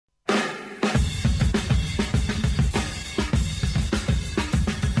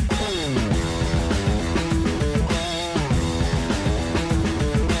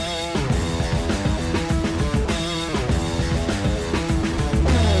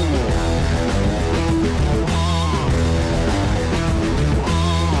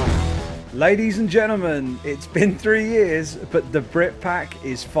Ladies and gentlemen, it's been 3 years, but the Brit Pack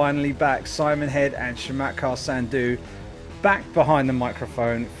is finally back. Simon Head and Chamatkar Sandhu back behind the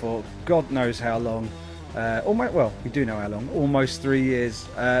microphone for God knows how long. We do know how long. Almost 3 years.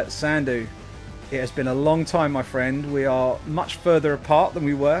 Sandhu, it has been a long time, my friend. We are much further apart than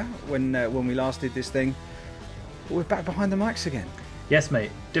we were when we last did this thing. But we're back behind the mics again. Yes,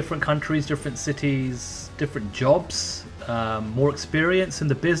 mate. Different countries, different cities, different jobs. More experience in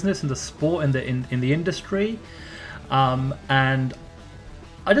the business, in the sport, in the industry, and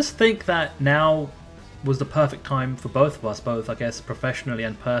I just think that now was the perfect time for both of us, both I guess professionally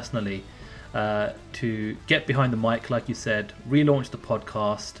and personally, to get behind the mic, like you said, relaunch the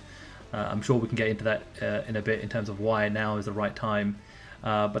podcast. I'm sure we can get into that in a bit in terms of why now is the right time.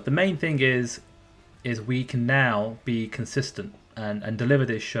 But the main thing is we can now be consistent and deliver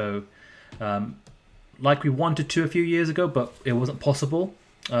this show. Like we wanted to a few years ago, but it wasn't possible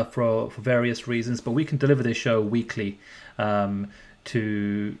for various reasons. But we can deliver this show weekly to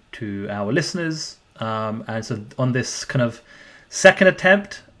our listeners, and so on this kind of second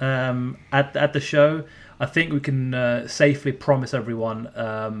attempt at the show, I think we can safely promise everyone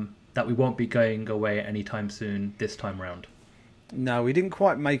that we won't be going away anytime soon this time round. No, we didn't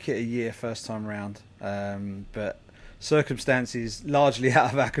quite make it a year first time round, but circumstances largely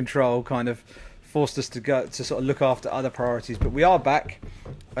out of our control kind of forced us to go to sort of look after other priorities, but we are back.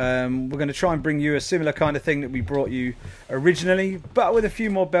 We're going to try and bring you a similar kind of thing that we brought you originally, but with a few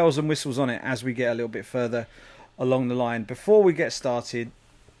more bells and whistles on it as we get a little bit further along the line. Before we get started,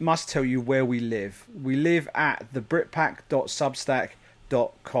 must tell you where we live. We live at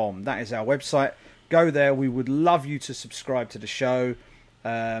thebritpack.substack.com. That is our website. Go there. We would love you to subscribe to the show.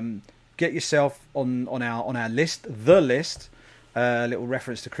 Get yourself on our list, the list. Little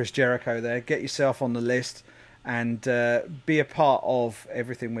reference to Chris Jericho there. Get yourself on the list and be a part of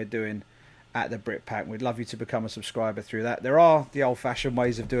everything we're doing at the Brit Pack. We'd love you to become a subscriber through that. There are the old-fashioned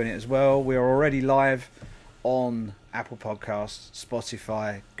ways of doing it as well. We are already live on Apple Podcasts,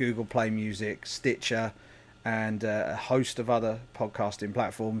 Spotify, Google Play Music, Stitcher, and a host of other podcasting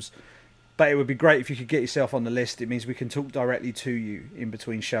platforms. But it would be great if you could get yourself on the list. It means we can talk directly to you in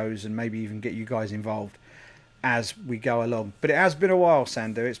between shows and maybe even get you guys involved as we go along. But it has been a while,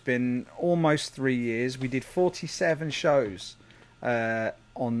 Sandhu. It's been almost 3 years. We did 47 shows on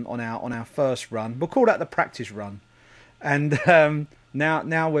our first run. We'll call that the practice run. And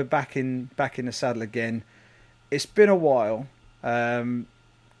now we're back in the saddle again. It's been a while.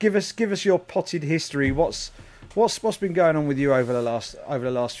 Give us your potted history. What's been going on with you over the last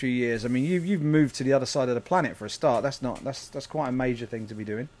few years? I mean, you've moved to the other side of the planet for a start. That's quite a major thing to be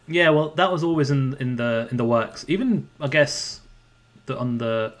doing. Yeah, well, that was always in the works. Even I guess when we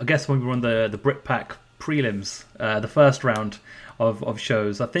were on the Brit Pack prelims, the first round of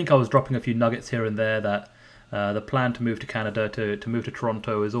shows, I think I was dropping a few nuggets here and there that the plan to move to Canada, to move to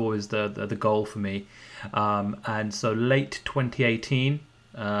Toronto, is always the goal for me. And so late 2018,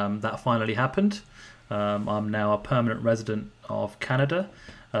 that finally happened. I'm now a permanent resident of Canada,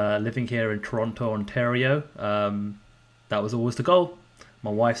 living here in Toronto, Ontario. That was always the goal.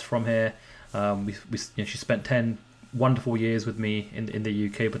 My wife's from here. She spent 10 wonderful years with me in the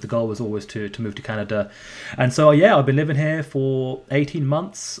UK, but the goal was always to move to Canada. And so, I've been living here for 18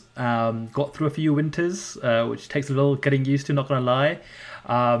 months. Got through a few winters, which takes a little getting used to, not going to lie.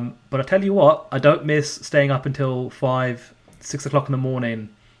 But I tell you what, I don't miss staying up until 5, 6 o'clock in the morning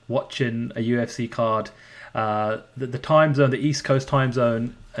watching a UFC card. The time zone, the East Coast time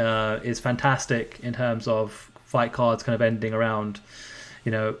zone, is fantastic in terms of fight cards kind of ending around,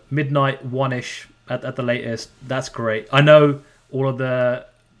 midnight, 1-ish at the latest. That's great. I know all of the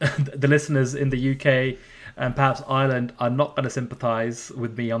listeners in the UK and perhaps Ireland are not going to sympathise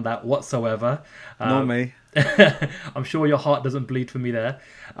with me on that whatsoever. Nor me. I'm sure your heart doesn't bleed for me there.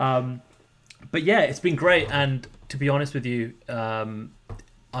 But yeah, it's been great. And to be honest with you,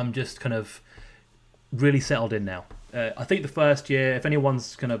 I'm just kind of really settled in now. I think the first year, if anyone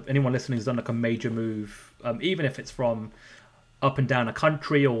listening has done like a major move, even if it's from up and down a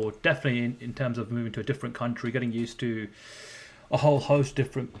country, or definitely in terms of moving to a different country, getting used to a whole host of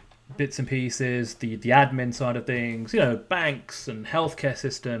different bits and pieces, the admin side of things, banks and healthcare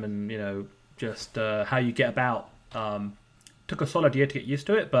system, and just how you get about. Took a solid year to get used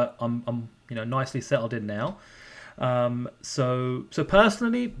to it, but I'm nicely settled in now. So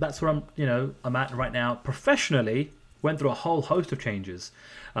personally, that's where I'm at right now. Professionally, went through a whole host of changes.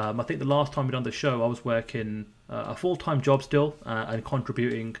 I think the last time we done the show, I was working a full-time job still and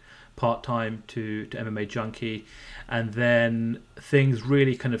contributing part-time to MMA Junkie, and then things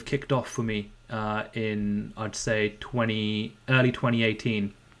really kind of kicked off for me in, I'd say, early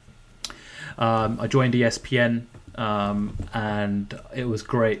 2018. I joined ESPN, and it was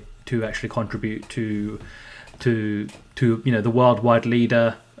great to actually contribute to the worldwide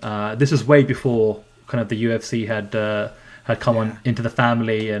leader. This was way before kind of the UFC had come on into the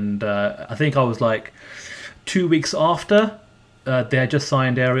family, and I think I was like 2 weeks after they had just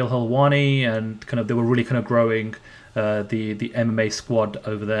signed Ariel Helwani, and kind of they were really kind of growing the MMA squad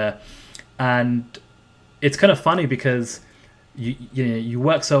over there. And it's kind of funny because you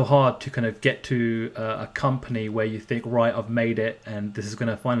work so hard to kind of get to a company where you think, right, I've made it, and this is going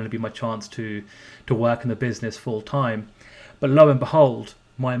to finally be my chance to work in the business full time. But lo and behold,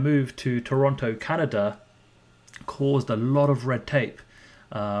 my move to Toronto, Canada, caused a lot of red tape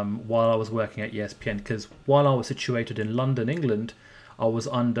while I was working at ESPN, because while I was situated in London, England, I was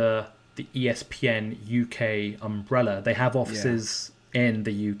under the ESPN UK umbrella. They have offices in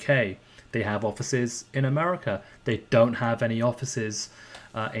the UK. They have offices in America. They don't have any offices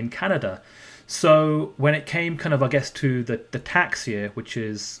in Canada. So when it came kind of, I guess, to the tax year, which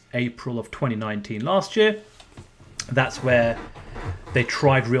is April of 2019 last year, that's where they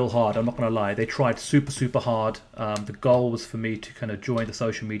tried real hard. I'm not going to lie. They tried super, super hard. The goal was for me to kind of join the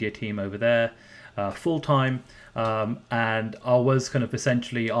social media team over there full time. And I was kind of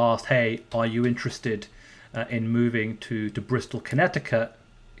essentially asked, hey, are you interested in moving to Bristol, Connecticut?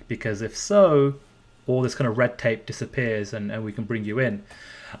 Because if so, all this kind of red tape disappears and we can bring you in.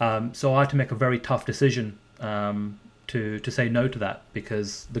 So I had to make a very tough decision to say no to that,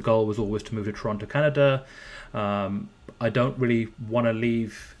 because the goal was always to move to Toronto, Canada. I don't really want to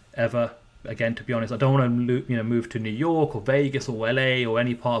leave ever again, to be honest. I don't want to move to New York or Vegas or LA or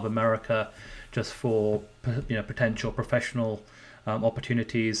any part of America just for potential professional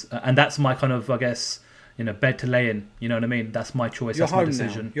opportunities. And that's my kind of, I guess, bed to lay in. You know what I mean? That's my choice. You're that's my home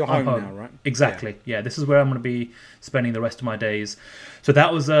decision. Now. You're home now, right? Exactly. Yeah, this is where I'm going to be spending the rest of my days. So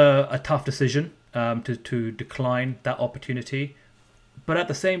that was a tough decision to decline that opportunity. But at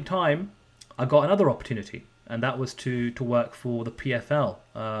the same time, I got another opportunity, and that was to work for the PFL,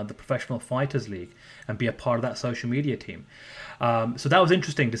 the Professional Fighters League, and be a part of that social media team. So that was an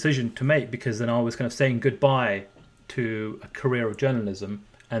interesting decision to make, because then I was kind of saying goodbye to a career of journalism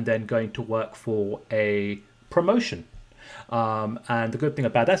and then going to work for a promotion. And the good thing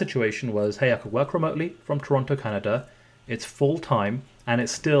about that situation was, hey, I could work remotely from Toronto, Canada. It's full time, and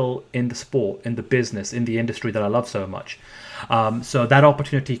it's still in the sport, in the business, in the industry that I love so much. So that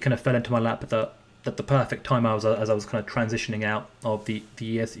opportunity kind of fell into my lap at the perfect time as I was kind of transitioning out of the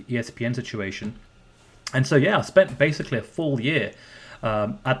ESPN situation. And so, I spent basically a full year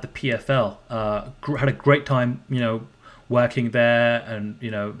at the PFL. Had a great time, working there, and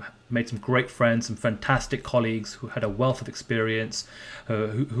made some great friends, some fantastic colleagues who had a wealth of experience,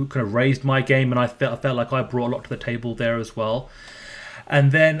 who kind of raised my game, and I felt like I brought a lot to the table there as well.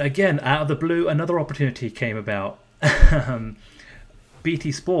 And then again, out of the blue, another opportunity came about.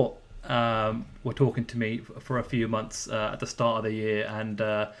 BT Sport were talking to me for a few months at the start of the year, and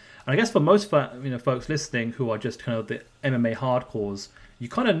I guess for most folks listening who are just kind of the MMA hardcores, you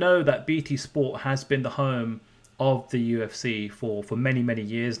kind of know that BT Sport has been the home of the UFC for many, many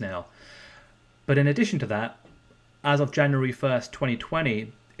years now. But in addition to that, as of January 1st,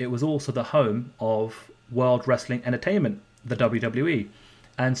 2020, it was also the home of World Wrestling Entertainment, the WWE.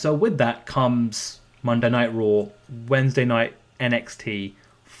 And so with that comes Monday Night Raw, Wednesday night NXT,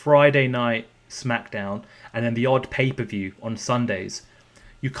 Friday night SmackDown, and then the odd pay-per-view on Sundays.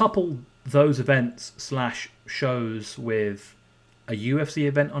 You couple those events / shows with a UFC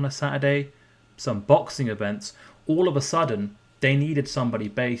event on a Saturday, some boxing events. All of a sudden, they needed somebody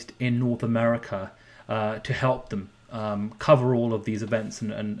based in North America to help them cover all of these events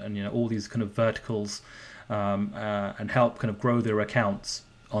and all these kind of verticals and help kind of grow their accounts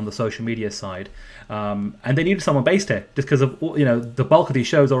on the social media side. And they needed someone based here just because of the bulk of these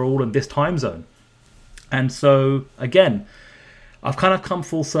shows are all in this time zone. And so again, I've kind of come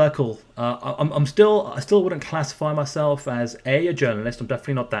full circle. I still wouldn't classify myself as a journalist. I'm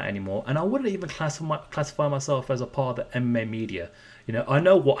definitely not that anymore. And I wouldn't even classify myself as a part of the MMA media. I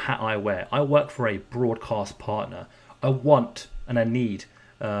know what hat I wear. I work for a broadcast partner. I want and I need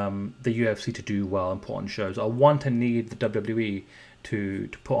the UFC to do well and put on shows. I want and need the WWE to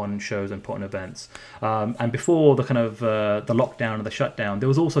put on shows and put on events. And before the kind of the lockdown and the shutdown, there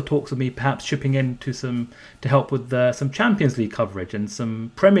was also talks of me perhaps chipping in to help with some Champions League coverage and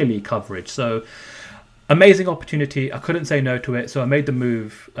some Premier League coverage. So amazing opportunity. I couldn't say no to it. So I made the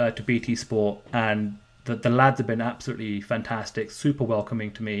move to BT Sport, and the lads have been absolutely fantastic, super welcoming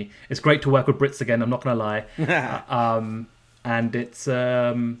to me. It's great to work with Brits again, I'm not going to lie. And it's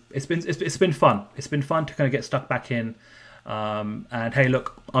been fun. It's been fun to kind of get stuck back in And hey,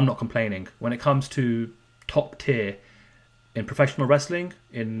 look, I'm not complaining. When it comes to top tier in professional wrestling,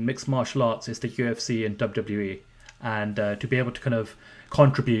 in mixed martial arts, it's the UFC and WWE. And to be able to kind of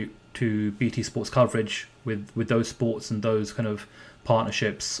contribute to BT Sports coverage with those sports and those kind of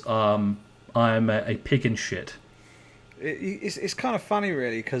partnerships, I'm a pig in shit. It's kind of funny,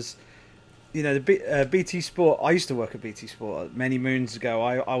 really, because the BT Sport. I used to work at BT Sport many moons ago.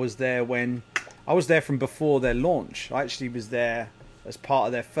 I was there from before their launch. I actually was there as part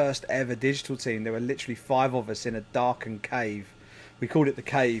of their first ever digital team. There were literally 5 of us in a darkened cave. We called it the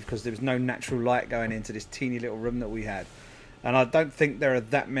cave because there was no natural light going into this teeny little room that we had. And I don't think there are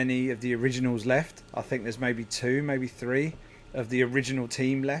that many of the originals left. I think there's maybe 2, maybe 3 of the original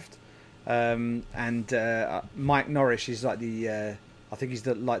team left. And Mike Norris is like I think he's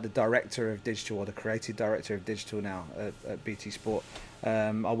the director of digital, or the creative director of digital now at BT Sport.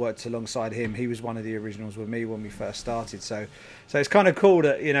 I worked alongside him. He was one of the originals with me when we first started. So it's kind of cool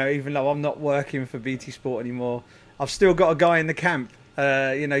that, even though I'm not working for BT Sport anymore, I've still got a guy in the camp.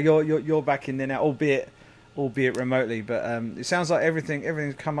 You're back in there now, albeit remotely, but it sounds like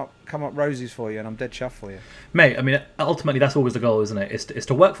everything's come up roses for you, and I'm dead chuffed for you, mate. I mean, ultimately that's always the goal, isn't it? It's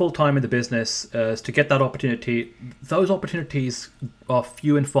to work full time in the business, is to get that opportunity. Those opportunities are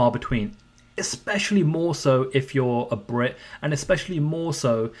few and far between, especially more so if you're a Brit, and especially more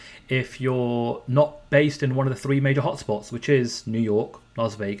so if you're not based in one of the 3 major hotspots, which is New York,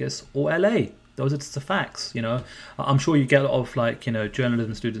 Las Vegas, or LA. Those are just the facts, I'm sure you get a lot of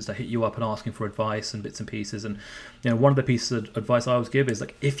journalism students that hit you up and asking for advice and bits and pieces. And one of the pieces of advice I always give is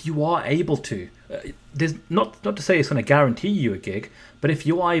if you are able to, there's not to say it's going to guarantee you a gig, but if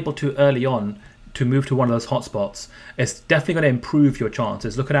you are able to early on to move to one of those hotspots, it's definitely going to improve your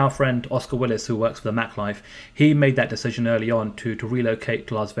chances. Look at our friend Oscar Willis, who works for the Mac Life. He made that decision early on to relocate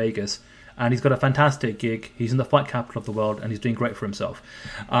to Las Vegas. And he's got a fantastic gig. He's in the fight capital of the world, and he's doing great for himself.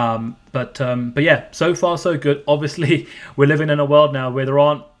 But yeah, so far so good. Obviously, we're living in a world now where there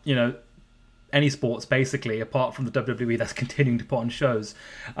aren't, any sports basically apart from the WWE that's continuing to put on shows.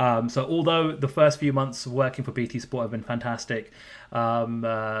 So although the first few months of working for BT Sport have been fantastic,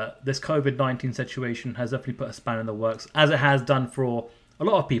 this COVID-19 situation has definitely put a spanner in the works, as it has done for a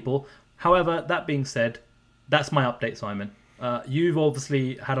lot of people. However, that being said, that's my update, Simon. You've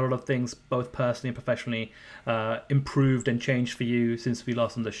obviously had a lot of things, both personally and professionally, improved and changed for you since we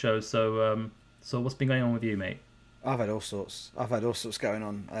last on the show. So what's been going on with you, mate? I've had all sorts going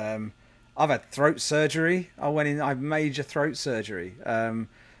on. I've had throat surgery. I had major throat surgery.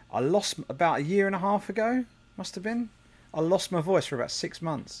 I lost about a year and a half ago, must have been. I lost my voice for about 6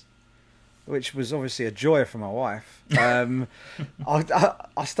 months, which was obviously a joy for my wife. I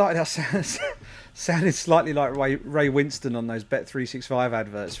started out sounding slightly like Ray Winston on those Bet365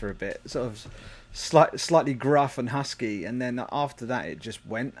 adverts for a bit, sort of slightly gruff and husky, and then after that it just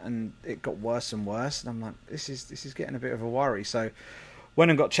went and it got worse and worse, and I'm like, this is getting a bit of a worry. So went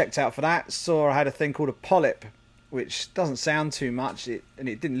and got checked out for that. Saw I had a thing called a polyp, which doesn't sound too much, and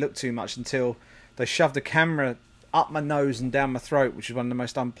it didn't look too much until they shoved a camera up my nose and down my throat, which is one of the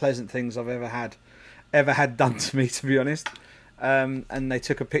most unpleasant things I've ever had done to me, to be honest. And they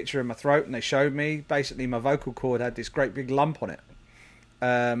took a picture of my throat and they showed me basically my vocal cord had this great big lump on it,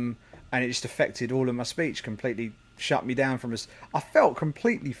 and it just affected all of my speech, completely shut me down from I felt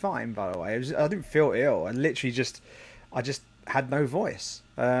completely fine, by the way. I didn't feel ill. I just had no voice,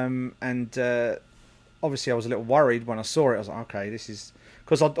 and obviously I was a little worried when I saw it. I was like, okay, this is,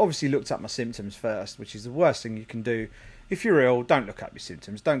 because I'd obviously looked up my symptoms first, which is the worst thing you can do. If you're ill, don't look up your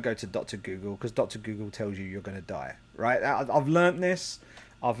symptoms. Don't go to Dr. Google, because Dr. Google tells you you're going to die. Right? I've learnt this.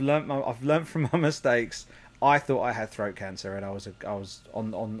 I've learnt from my mistakes. I thought I had throat cancer, and I was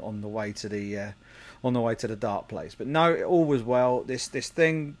on the way to the dark place. But no, all was well. This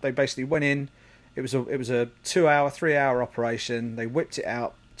thing, they basically went in. It was a 3-hour operation. They whipped it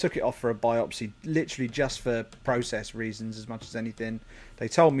out, took it off for a biopsy, literally just for process reasons as much as anything. They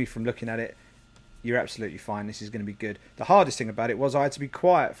told me from looking at it, you're absolutely fine, this is going to be good. The hardest thing about it was I had to be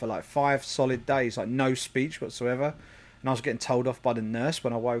quiet for 5 solid days, no speech whatsoever. And I was getting told off by the nurse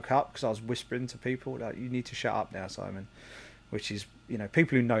when I woke up because I was whispering to people, you need to shut up now, Simon. Which is,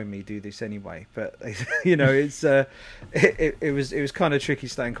 people who know me do this anyway. But, it's it was kind of tricky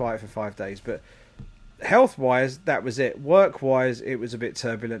staying quiet for 5 days. But health-wise, that was it. Work-wise, it was a bit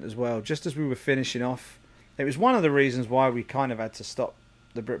turbulent as well. Just as we were finishing off, it was one of the reasons why we kind of had to stop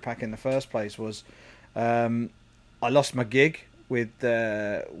the Britpack in the first place was I lost my gig with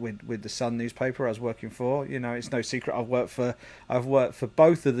the Sun newspaper I was working for. It's no secret I've worked for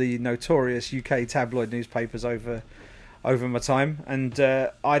both of the notorious UK tabloid newspapers over over my time, and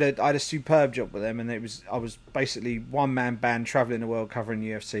I had a superb job with them, and I was basically one man band traveling the world covering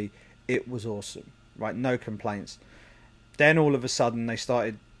UFC. It was awesome, right? No complaints. Then all of a sudden they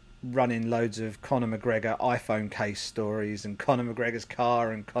started running loads of Conor McGregor iPhone case stories and Conor McGregor's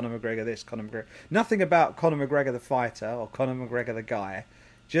car and Conor McGregor this, Conor McGregor. Nothing about Conor McGregor the fighter or Conor McGregor the guy.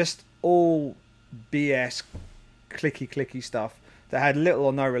 Just all BS, clicky stuff that had little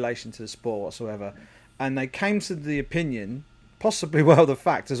or no relation to the sport whatsoever. And they came to the opinion, possibly the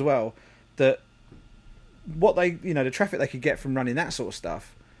fact as well, that what the traffic they could get from running that sort of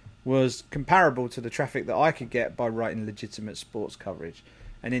stuff was comparable to the traffic that I could get by writing legitimate sports coverage.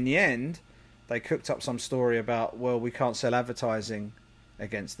 And in the end, they cooked up some story about, well, we can't sell advertising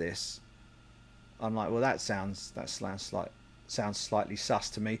against this. I'm like, well, that sounds slightly sus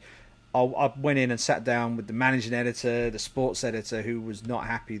to me. I went in and sat down with the managing editor, the sports editor, who was not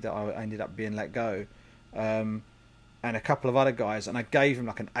happy that I ended up being let go, and a couple of other guys, and I gave them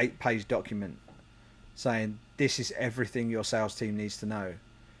like an 8-page document saying, this is everything your sales team needs to know.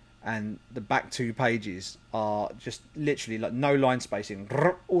 And the back 2 pages are just literally like no line spacing,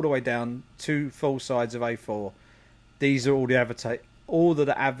 all the way down 2 full sides of A4. These are all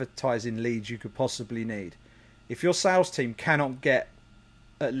the advertising leads you could possibly need. If your sales team cannot get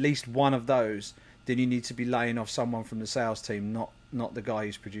at least one of those, then you need to be laying off someone from the sales team, not the guy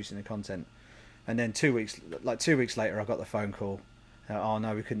who's producing the content. And then 2 weeks later, I got the phone call. Oh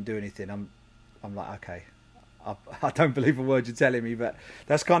no, we couldn't do anything. I'm like, okay. I don't believe a word you're telling me, but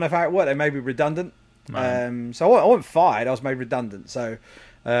that's kind of how it worked. They made me redundant. So I wasn't fired. I was made redundant. So,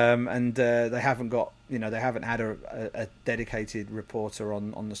 they haven't got, they haven't had a dedicated reporter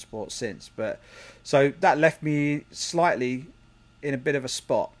on the sport since. But so that left me slightly in a bit of a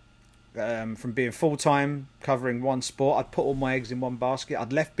spot, from being full-time covering one sport. I'd put all my eggs in one basket.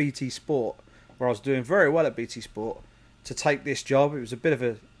 I'd left BT Sport, where I was doing very well at BT Sport, to take this job. It was a bit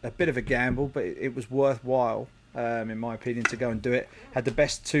of a gamble, but it was worthwhile, in my opinion, to go and do it. Had the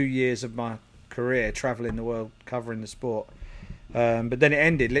best 2 years of my career traveling the world covering the sport, but then it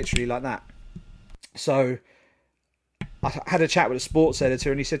ended literally like that. So I had a chat with a sports editor,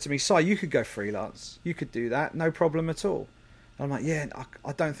 and he said to me, "Si, you could go freelance. You could do that, no problem at all." And I'm like, "Yeah,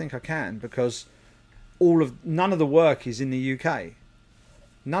 I don't think I can, because none of the work is in the UK.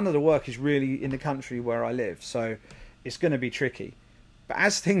 None of the work is really in the country where I live, so it's going to be tricky." But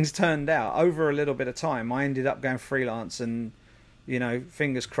as things turned out, over a little bit of time, I ended up going freelance, and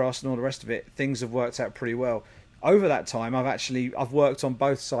fingers crossed and all the rest of it, things have worked out pretty well. Over that time, I've worked on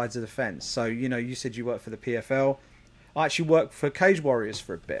both sides of the fence. So you said you worked for the PFL. I actually worked for Cage Warriors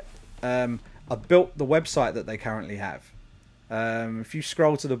for a bit. I built the website that they currently have. If you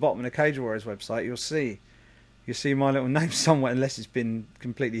scroll to the bottom of the Cage Warriors website, you'll see my little name somewhere, unless it's been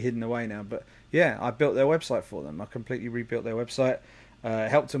completely hidden away now. But yeah, I built their website for them. I completely rebuilt their website,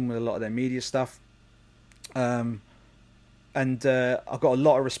 helped them with a lot of their media stuff. And I've got a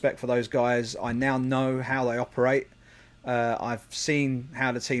lot of respect for those guys. I now know how they operate. I've seen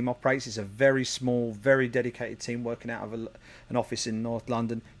how the team operates. It's a very small, very dedicated team working out of an office in North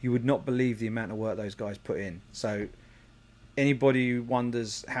London. You would not believe the amount of work those guys put in. So anybody who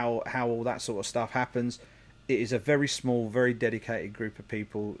wonders how all that sort of stuff happens, it is a very small, very dedicated group of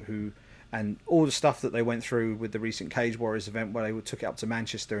people who, and all the stuff that they went through with the recent Cage Warriors event, where they took it up to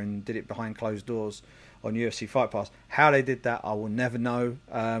Manchester and did it behind closed doors on UFC Fight Pass. How they did that, I will never know.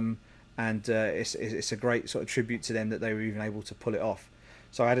 And it's a great sort of tribute to them that they were even able to pull it off.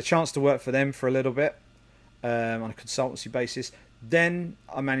 So I had a chance to work for them for a little bit, on a consultancy basis. Then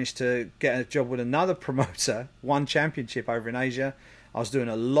I managed to get a job with another promoter, One Championship over in Asia. I was doing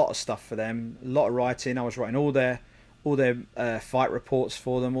a lot of stuff for them, a lot of writing. I was writing all their fight reports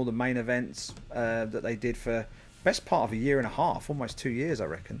for them, all the main events that they did for best part of a year and a half, almost 2 years, I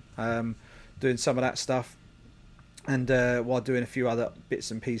reckon. Doing some of that stuff, and while doing a few other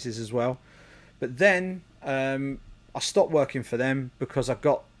bits and pieces as well. But then I stopped working for them because I've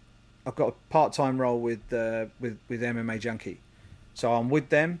got a part-time role with MMA Junkie. So I'm with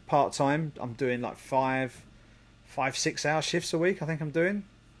them part-time. I'm doing like 5-6 hour shifts a week, I think I'm doing.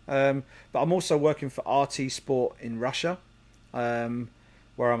 But I'm also working for RT Sport in Russia,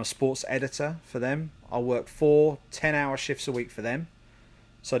 where I'm a sports editor for them. I work 4 10-hour shifts a week for them.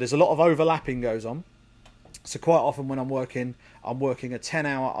 So there's a lot of overlapping goes on. So quite often when I'm working a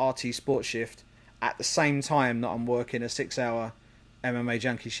 10-hour RT Sport shift at the same time that I'm working a 6-hour MMA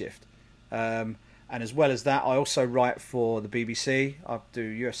Junkie shift. And as well as that, I also write for the BBC. I do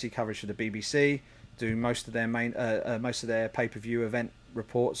UFC coverage for the BBC. Do most of their pay-per-view event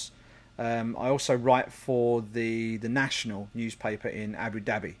reports. I also write for the national newspaper in Abu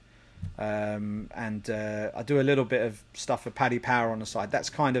Dhabi. and I do a little bit of stuff for Paddy Power on the side. That's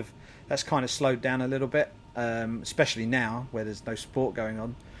kind of slowed down a little bit, especially now where there's no sport going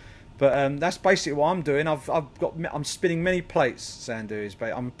on. But that's basically what I'm doing. I'm spinning many plates, Sandu is.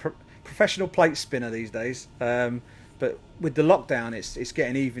 I'm a professional plate spinner these days. But with the lockdown, it's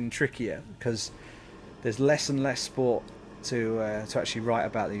getting even trickier because there's less and less sport to actually write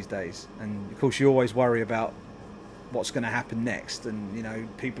about these days. And of course, you always worry about what's going to happen next. And you know,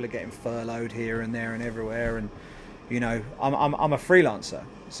 people are getting furloughed here and there and everywhere. And you know, I'm a freelancer,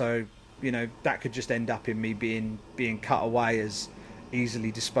 so you know that could just end up in me being cut away as an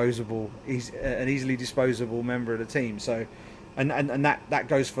easily disposable member of the team. So, and that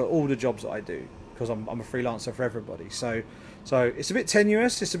goes for all the jobs that I do because I'm a freelancer for everybody. So it's a bit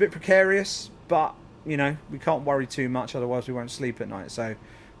tenuous, it's a bit precarious, but you know we can't worry too much, otherwise we won't sleep at night. So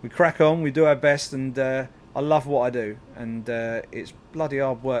we crack on, we do our best, and I love what I do, and it's bloody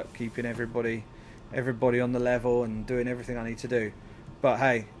hard work keeping everybody on the level and doing everything I need to do. But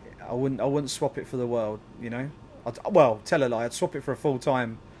hey, I wouldn't swap it for the world, you know. Tell a lie, I'd swap it for a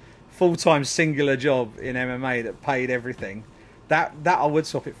full-time singular job in MMA that paid everything. That I would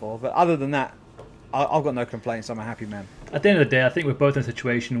swap it for. But other than that, I've got no complaints. I'm a happy man. At the end of the day, I think we're both in a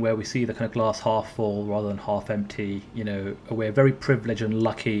situation where we see the kind of glass half full rather than half empty. You know, we're very privileged and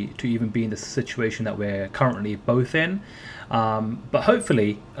lucky to even be in the situation that we're currently both in. But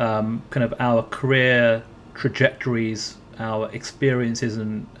hopefully, kind of our career trajectories, our experiences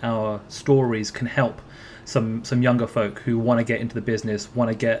and our stories can help some younger folk who want to get into the business, want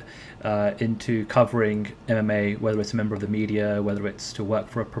to get into covering MMA, whether it's a member of the media, whether it's to work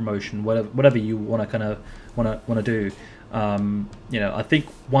for a promotion, whatever you want to do. You know, I think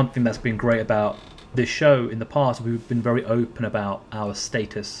one thing that's been great about this show in the past, we've been very open about our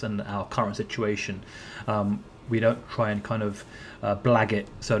status and our current situation. We don't try and kind of blag it,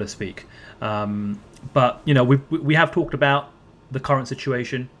 so to speak. But you know, we have talked about the current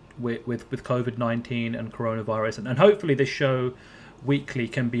situation with COVID-19 and coronavirus, and hopefully this show weekly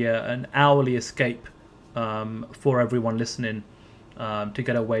can be an hourly escape for everyone listening, to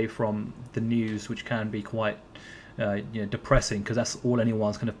get away from the news, which can be quite depressing, because that's all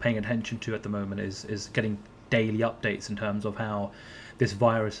anyone's kind of paying attention to at the moment is getting daily updates in terms of how this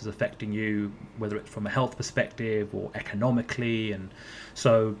virus is affecting you, whether it's from a health perspective or economically. And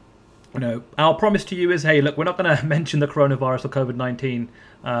so, you know, our promise to you is, hey, look, we're not going to mention the coronavirus or COVID-19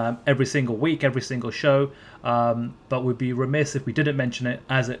 every single week, every single show, but we'd be remiss if we didn't mention it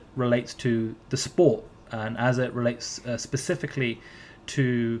as it relates to the sport and as it relates specifically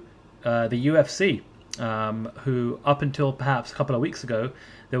to the UFC, who up until perhaps a couple of weeks ago,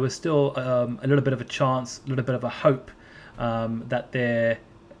 there was still a little bit of a chance, a little bit of a hope that their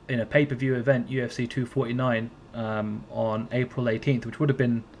pay-per-view event, UFC 249, on April 18th, which would have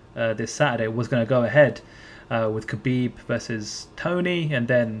been this Saturday, was going to go ahead with Khabib versus Tony, and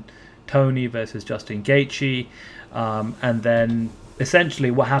then Tony versus Justin Gaethje, and then essentially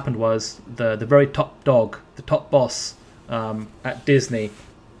what happened was the very top dog, the top boss at Disney,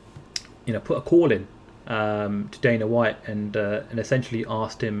 put a call in to Dana White and essentially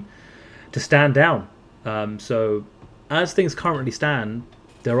asked him to stand down. So as things currently stand,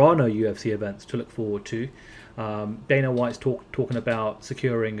 there are no UFC events to look forward to. Dana White's talking about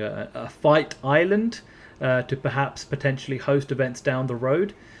securing a fight island to perhaps potentially host events down the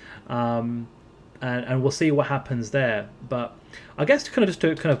road, and we'll see what happens there. But I guess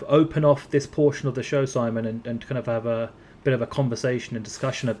to open off this portion of the show, Simon, and to kind of have a bit of a conversation and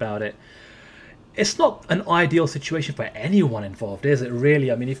discussion about it. It's not an ideal situation for anyone involved, is it really?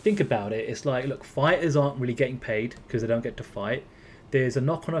 I mean, if you think about it, it's like, look, fighters aren't really getting paid because they don't get to fight. There's a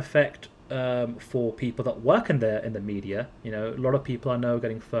knock-on effect for people that work in the media. A lot of people I know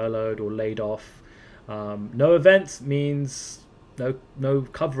getting furloughed or laid off. No events means no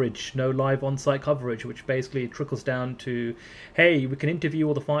coverage, no live on-site coverage, which basically trickles down to, hey, we can interview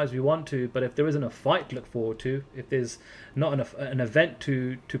all the fighters we want to, but if there isn't a fight to look forward to, if there's not an event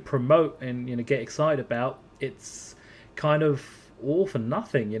to promote and get excited about, it's kind of all for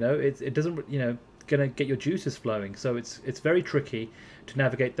nothing. It doesn't gonna get your juices flowing. So it's very tricky to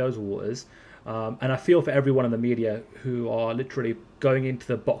navigate those waters. And I feel for everyone in the media who are literally going into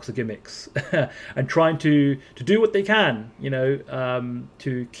the box of gimmicks and trying to do what they can,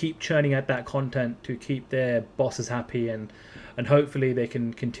 to keep churning out that content, to keep their bosses happy, and hopefully they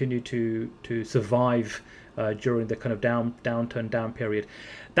can continue to survive during the kind of down period.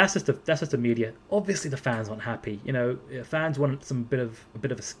 That's just the media. Obviously, the fans aren't happy. Fans want a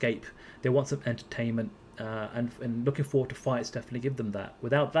bit of escape. They want some entertainment, and looking forward to fights definitely give them that.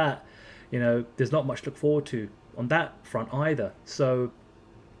 Without that, there's not much to look forward to on that front either. So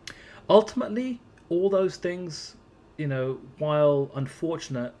ultimately, all those things, while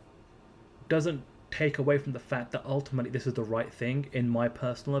unfortunate, doesn't take away from the fact that ultimately this is the right thing, in my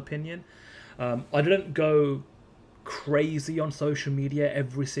personal opinion. I didn't go crazy on social media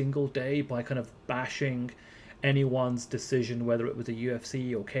every single day by kind of bashing anyone's decision, whether it was the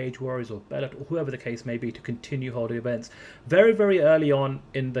UFC or Cage Warriors or Bellator or whoever the case may be, to continue holding events. Very, very early on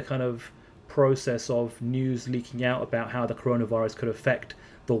in the kind of process of news leaking out about how the coronavirus could affect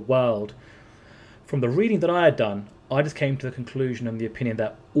the world, from the reading that I had done, I just came to the conclusion and the opinion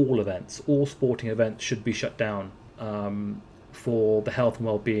that all sporting events should be shut down for the health and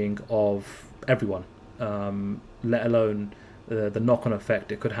well-being of everyone, let alone the knock-on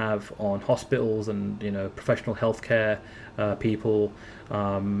effect it could have on hospitals and professional healthcare people,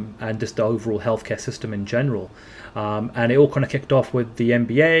 and just the overall healthcare system in general. And it all kind of kicked off with the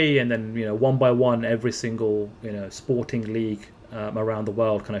NBA, and then one by one, every single sporting league around the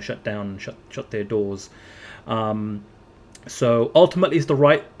world kind of shut down, shut their doors. So ultimately, it's the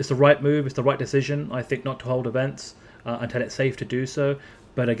right move. It's the right decision, I think, not to hold events until it's safe to do so.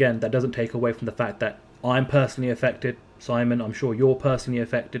 But again, that doesn't take away from the fact that I'm personally affected. Simon, I'm sure you're personally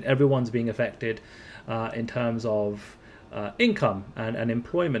affected. Everyone's being affected in terms of income and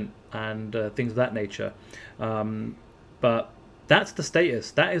employment and things of that nature. But that's the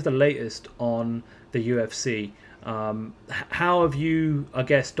status. That is the latest on the UFC. How have you, I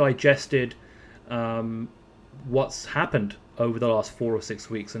guess, digested what's happened over the last 4 or 6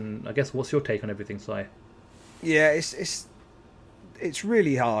 weeks? And I guess, what's your take on everything, Si? Yeah, it's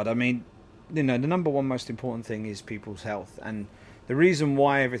really hard. I mean, the number one most important thing is people's health, and the reason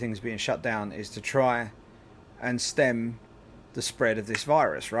why everything's being shut down is to try and stem the spread of this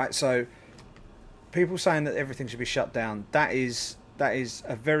virus, right? So people saying that everything should be shut down, that is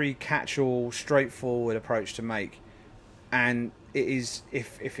a very catch-all, straightforward approach to make, and it is,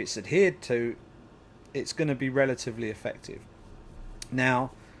 if it's adhered to, it's going to be relatively effective.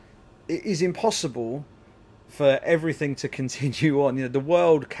 Now, it is impossible for everything to continue on. The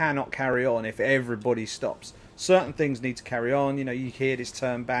world cannot carry on if everybody stops. Certain things need to carry on. You hear this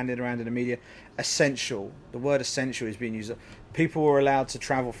term bandied around in the media, essential. The word essential is being used. People were allowed to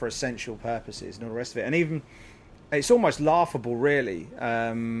travel for essential purposes and all the rest of it. And even, it's almost laughable, really.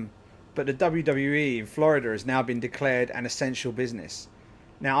 But the WWE in Florida has now been declared an essential business.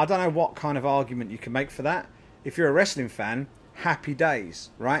 Now, I don't know what kind of argument you can make for that. If you're a wrestling fan, happy days,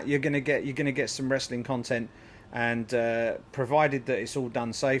 right? You're gonna get some wrestling content, and provided that it's all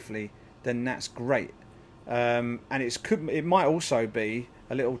done safely, then that's great. And it might also be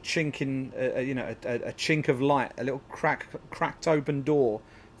a little chink in, a chink of light, a little cracked open door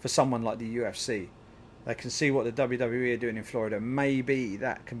for someone like the UFC. They can see what the WWE are doing in Florida. Maybe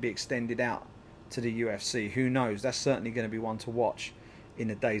that can be extended out to the UFC. Who knows? That's certainly going to be one to watch in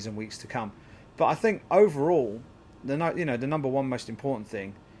the days and weeks to come. But I think overall, the number one most important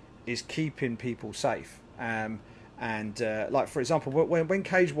thing is keeping people safe. Like, for example, when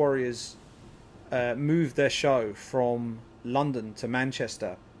Cage Warriors moved their show from London to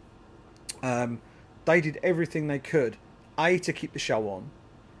Manchester, they did everything they could, A, to keep the show on,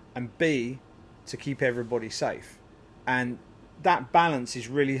 and B, to keep everybody safe. And that balance is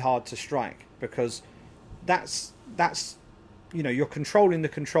really hard to strike, because that's you're controlling the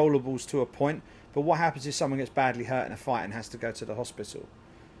controllables to a point, but what happens if someone gets badly hurt in a fight and has to go to the hospital?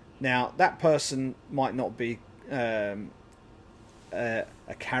 Now, that person might not be a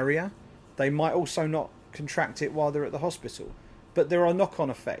carrier. They might also not contract it while they're at the hospital. But there are knock-on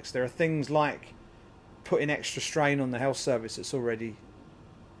effects. There are things like putting extra strain on the health service that's already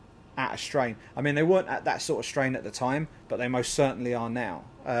at a strain. I mean, they weren't at that sort of strain at the time, but they most certainly are now.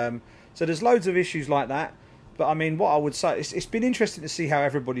 So there's loads of issues like that. But I mean, what I would say, it's been interesting to see how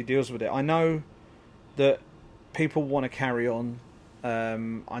everybody deals with it. I know that people want to carry on.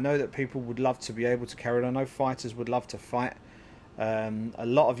 I know that people would love to be able to carry on. I know fighters would love to fight. A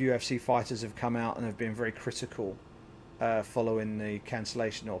lot of UFC fighters have come out and have been very critical following the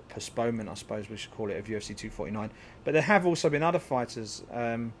cancellation or postponement, I suppose we should call it, of UFC 249. But there have also been other fighters.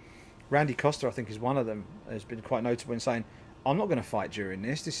 Randy Costa, I think, is one of them, has been quite notable in saying, I'm not going to fight during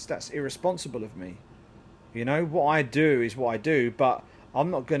this. That's irresponsible of me. What I do is what I do, but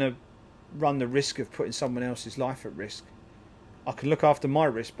I'm not going to run the risk of putting someone else's life at risk. I can look after my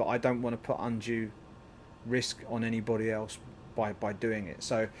risk, but I don't want to put undue risk on anybody else by doing it.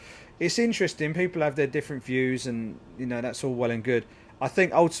 So it's interesting. People have their different views, and that's all well and good. I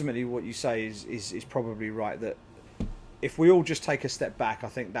think ultimately what you say is probably right, that if we all just take a step back, I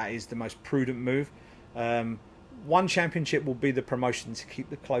think that is the most prudent move. One Championship will be the promotion to keep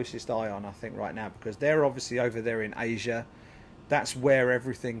the closest eye on, I think, right now, because they're obviously over there in Asia. that's where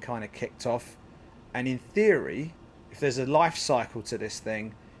everything kind of kicked off. And in theory, if there's a life cycle to this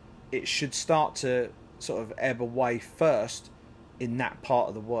thing, it should start to sort of ebb away first in that part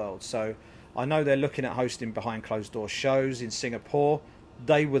of the world. So I know they're looking at hosting behind closed door shows in Singapore.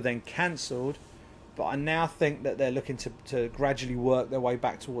 They were then cancelled, but I now think that they're looking to gradually work their way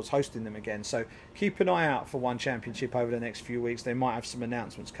back towards hosting them again. So keep an eye out for One Championship over the next few weeks. They might have some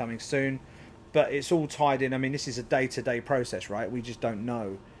announcements coming soon, but it's all tied in. I mean, this is a day-to-day process, right? We just don't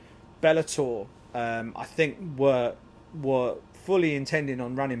know. Bellator, I think, were fully intending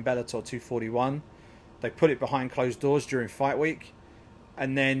on running Bellator 241. They put it behind closed doors during fight week,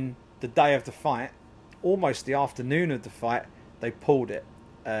 and then the day of the fight, almost the afternoon of the fight, they pulled it.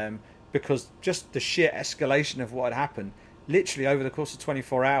 Because just the sheer escalation of what had happened, literally over the course of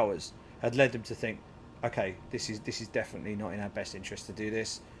 24 hours, had led them to think, okay, this is definitely not in our best interest to do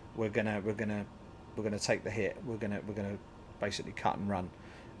this. We're gonna take the hit. We're gonna basically cut and run.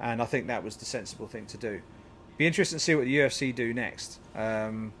 And I think that was the sensible thing to do. Be interesting to see what the UFC do next.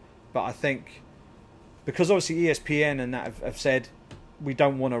 But I think because obviously ESPN and that have said we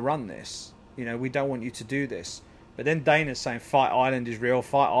don't want to run this. You know, we don't want you to do this. But then Dana's saying Fight Island is real,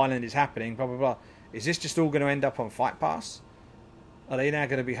 Fight Island is happening, blah, blah, blah. Is this just all going to end up on Fight Pass? Are they now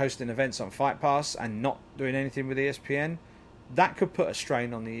going to be hosting events on Fight Pass and not doing anything with ESPN? That could put a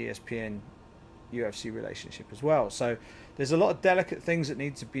strain on the ESPN UFC relationship as well. So there's a lot of delicate things that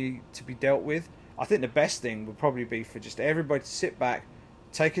need to be dealt with. I think the best thing would probably be for just everybody to sit back,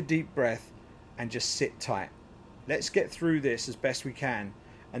 take a deep breath, and just sit tight. Let's get through this as best we can,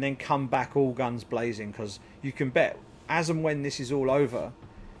 and then come back all guns blazing, because you can bet, as and when this is all over,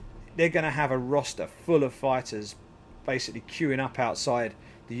 they're going to have a roster full of fighters basically queuing up outside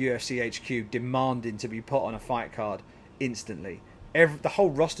the UFC HQ, demanding to be put on a fight card instantly. The whole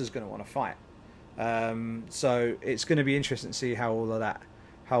roster's going to want to fight. So it's going to be interesting to see how all of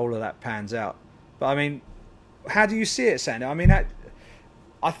that pans out. But I mean, how do you see it, Sander? I mean,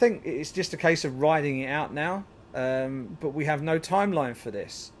 I think it's just a case of riding it out now. But we have no timeline for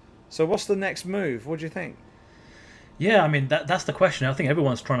this. So what's the next move? What do you think? Yeah, I mean, that's the question. I think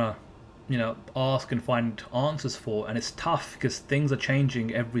everyone's trying to, ask and find answers for, and it's tough because things are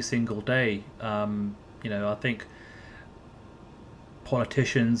changing every single day. I think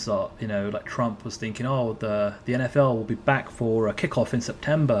politicians are, like Trump was thinking, the NFL will be back for a kickoff in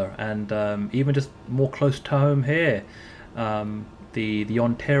September, and even just more close to home here, the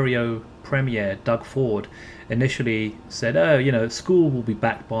Ontario Premier, Doug Ford, initially said, school will be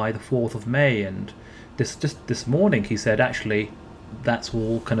back by the 4th of May, and this morning he said, actually, that's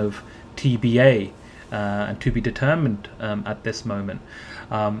all kind of TBA and to be determined at this moment.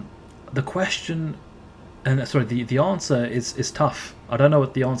 The question, the answer is tough. I don't know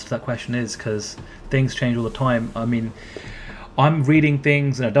what the answer to that question is, because things change all the time. I mean, I'm reading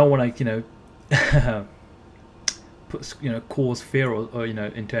things, and I don't want to, cause fear or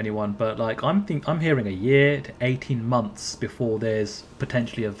into anyone, but like I'm hearing a year to 18 months before there's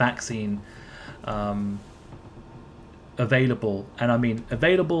potentially a vaccine available, and I mean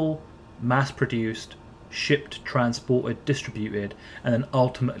available, mass produced, shipped, transported, distributed, and then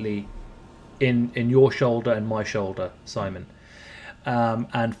ultimately in your shoulder and my shoulder, Simon.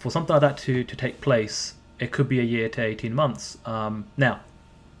 And for something like that to take place, it could be a year to 18 months. Now,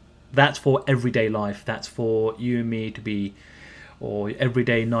 that's for everyday life. That's for you and me to be, or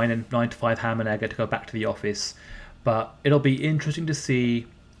everyday 9 to 5 ham and egg to go back to the office. But it'll be interesting to see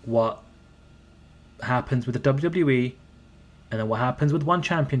what happens with the WWE, and then what happens with One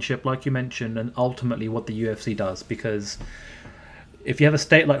Championship, like you mentioned, and ultimately what the UFC does. Because if you have a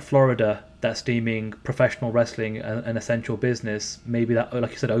state like Florida that's deeming professional wrestling an essential business, maybe that,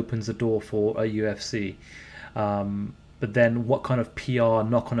 like you said, opens the door for a UFC. But then what kind of PR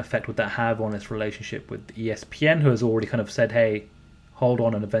knock-on effect would that have on its relationship with ESPN, who has already kind of said, hey, hold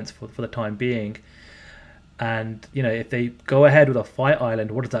on events for the time being? And, if they go ahead with a Fight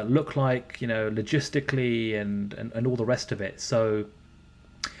Island, what does that look like, logistically and all the rest of it? So,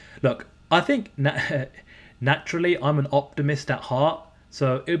 look, I think naturally I'm an optimist at heart.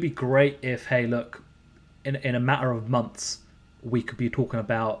 So it would be great if, hey, look, in a matter of months, we could be talking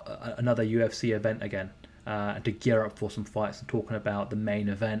about another UFC event again. And to gear up for some fights and talking about the main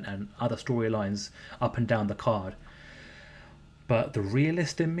event and other storylines up and down the card. But the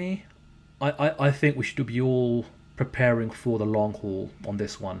realist in me, I think we should be all preparing for the long haul on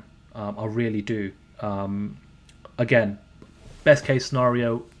this one. I really do. Again, best case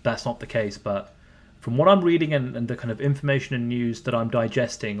scenario, that's not the case. But from what I'm reading and the kind of information and news that I'm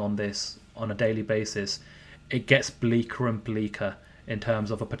digesting on this on a daily basis, it gets bleaker and bleaker in terms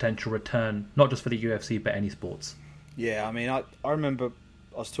of a potential return, not just for the UFC, but any sports. Yeah, I mean, I remember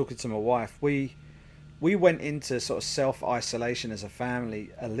I was talking to my wife. We went into sort of self isolation as a family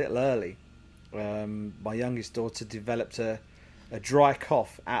a little early. My youngest daughter developed a dry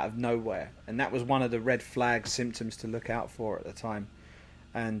cough out of nowhere, and that was one of the red flag symptoms to look out for at the time.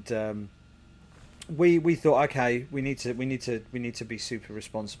 And we thought, okay, we need to be super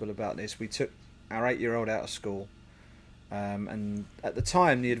responsible about this. We took our 8-year-old out of school, and at the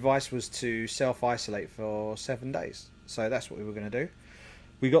time the advice was to self isolate for 7 days. So that's what we were going to do.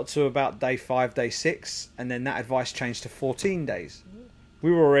 We got to about day 5, day 6, and then that advice changed to 14 days. We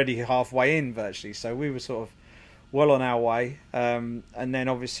were already halfway in virtually, so we were sort of well on our way. And then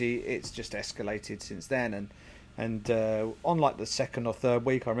obviously it's just escalated since then. And on like the second or third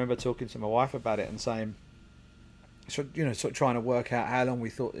week, I remember talking to my wife about it and saying, so sort of trying to work out how long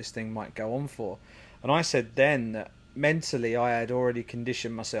we thought this thing might go on for. And I said then that mentally I had already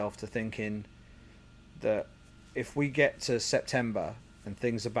conditioned myself to thinking that if we get to September and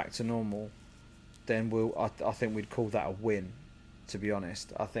things are back to normal, then I think we'd call that a win. To be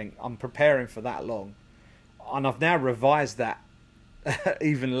honest, I think I'm preparing for that long, and I've now revised that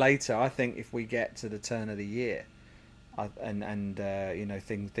even later. I think if we get to the turn of the year,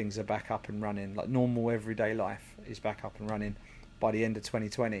 things are back up and running, like normal everyday life is back up and running by the end of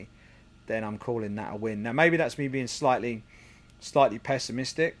 2020, then I'm calling that a win. Now maybe that's me being slightly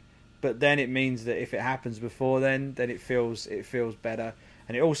pessimistic, but then it means that if it happens before then it feels better,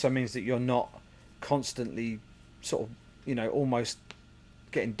 and it also means that you're not constantly sort of almost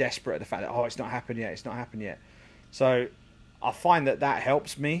getting desperate at the fact that it's not happened yet. So I find that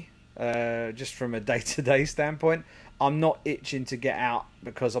helps me just from a day-to-day standpoint. I'm not itching to get out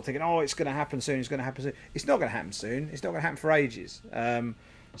because I'm thinking, it's going to happen soon. It's not going to happen soon. It's not going to happen for ages.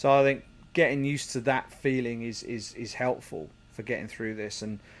 So I think getting used to that feeling is helpful for getting through this,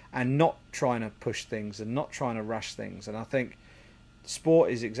 and not trying to push things and not trying to rush things. And I think sport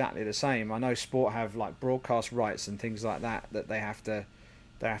is exactly the same. I know sport have like broadcast rights and things like that they have to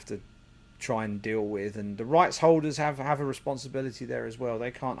try and deal with, and the rights holders have a responsibility there as well. They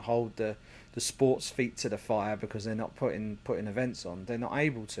can't hold the sport's feet to the fire because they're not putting events on. They're not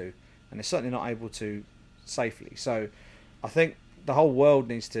able to, and they're certainly not able to safely. So I think the whole world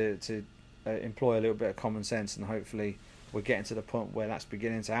needs to employ a little bit of common sense, and hopefully we're getting to the point where that's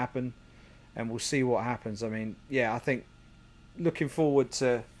beginning to happen, and we'll see what happens. I mean, I think looking forward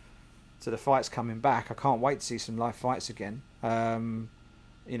to the fights coming back. I can't wait to see some live fights again. I'm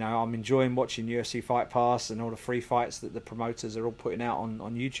enjoying watching UFC Fight Pass and all the free fights that the promoters are all putting out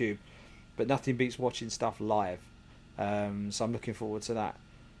on YouTube, but nothing beats watching stuff live. So I'm looking forward to that.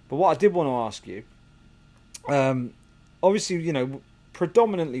 But what I did want to ask you, obviously,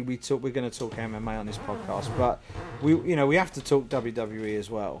 predominantly we're going to talk MMA on this podcast, but we have to talk WWE as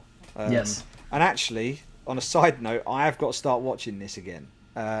well. Yes. And actually, on a side note, I have got to start watching this again.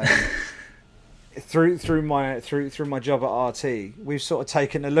 Through my job at RT, we've sort of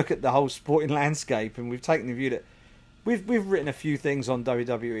taken a look at the whole sporting landscape, and we've taken the view that we've written a few things on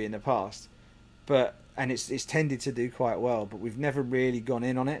WWE in the past, and it's tended to do quite well, but we've never really gone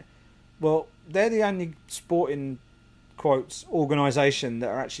in on it. Well, they're the only sporting quotes organisation that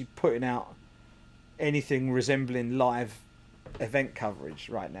are actually putting out anything resembling live event coverage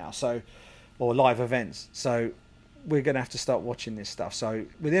right now. Or live events. So we're going to have to start watching this stuff. So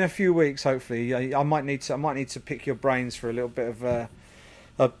within a few weeks, hopefully, I might need to pick your brains for a little bit of a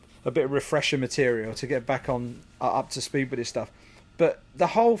bit of refresher material to get back on up to speed with this stuff. But the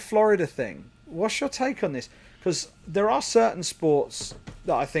whole Florida thing, what's your take on this? Because there are certain sports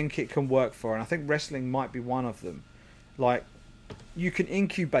that I think it can work for, and I think wrestling might be one of them. Like, you can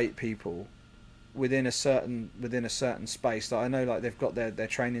incubate people within a certain space. Like I know, like they've got their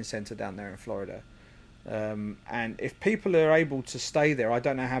training center down there in Florida, and if people are able to stay there, I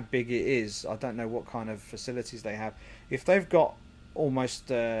don't know how big it is. I don't know what kind of facilities they have. If they've got almost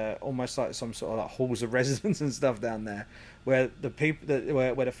like some sort of like halls of residence and stuff down there, where the people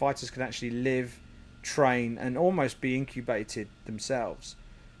where the fighters can actually live, train, and almost be incubated themselves,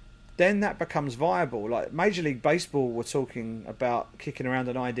 then that becomes viable. Like Major League Baseball were talking about kicking around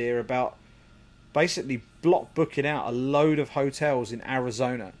an idea about basically block booking out a load of hotels in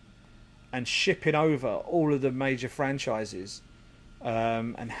Arizona and shipping over all of the major franchises,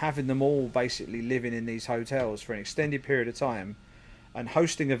 and having them all basically living in these hotels for an extended period of time, and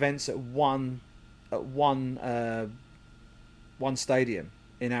hosting events at one stadium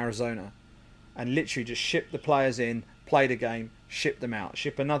in Arizona, and literally just ship the players in, play the game, ship them out,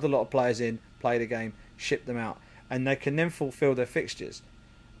 ship another lot of players in, play the game, ship them out, and they can then fulfill their fixtures.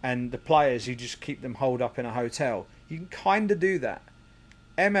 And the players, you just keep them holed up in a hotel. You can kind of do that.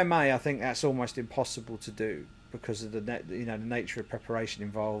 MMA, I think that's almost impossible to do. because of the nature of preparation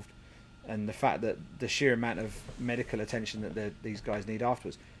involved, and the fact that the sheer amount of medical attention that these guys need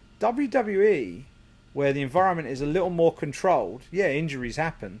afterwards. WWE, where the environment is a little more controlled, yeah, injuries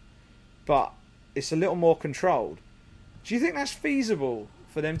happen, but it's a little more controlled. Do you think that's feasible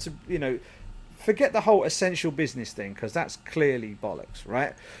for them to, forget the whole essential business thing, because that's clearly bollocks,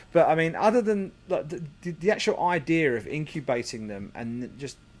 right? But I mean, other than like, the actual idea of incubating them and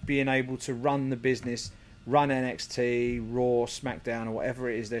just being able to run the business, run NXT, Raw, SmackDown, or whatever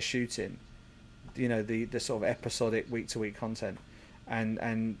it is they're shooting, the sort of episodic week-to-week content,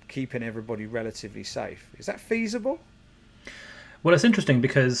 and keeping everybody relatively safe. Is that feasible? Well, it's interesting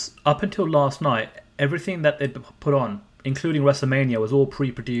because up until last night, everything that they'd put on, including WrestleMania, was all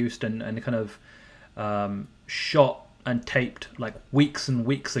pre-produced and kind of shot and taped like weeks and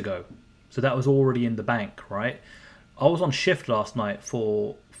weeks ago. So that was already in the bank, right? I was on shift last night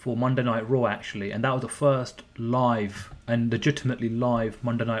for Monday Night Raw, actually, and that was the first live and legitimately live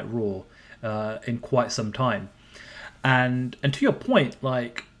Monday Night Raw in quite some time. And to your point,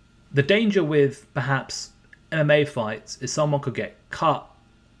 like, the danger with perhaps MMA fights is someone could get cut,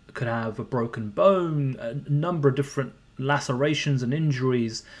 could have a broken bone, a number of different lacerations and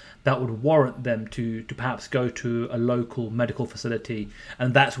injuries that would warrant them to perhaps go to a local medical facility.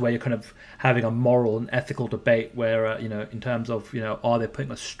 And that's where you're kind of having a moral and ethical debate where, in terms of, are they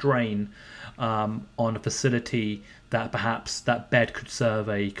putting a strain on a facility that perhaps that bed could serve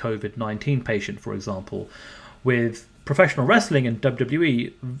a COVID-19 patient, for example. With professional wrestling and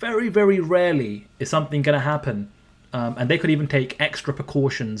WWE, very, very rarely is something going to happen. And they could even take extra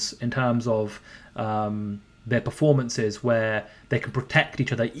precautions in terms of their performances, where they can protect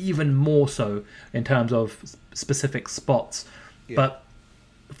each other even more so in terms of specific spots. Yeah. But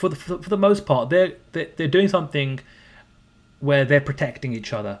for the most part, they're doing something where they're protecting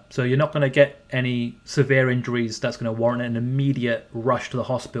each other. So you're not going to get any severe injuries that's going to warrant an immediate rush to the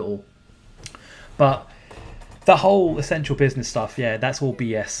hospital. But the whole essential business stuff, yeah, that's all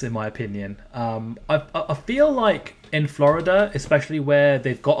BS in my opinion. I feel like in Florida, especially where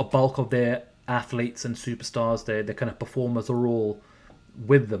they've got a bulk of their athletes and superstars, their kind of performers are all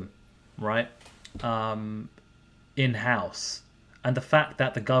with them, right? In-house. And the fact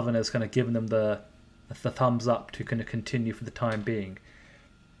that the governor's kind of given them the thumbs up to kind of continue for the time being.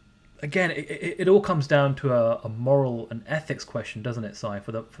 Again, it all comes down to a moral and ethics question, doesn't it, Si,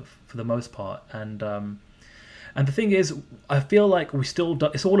 for the most part. And the thing is, I feel like it's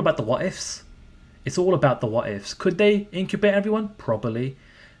all about the what ifs. It's all about the what ifs. Could they incubate everyone? Probably.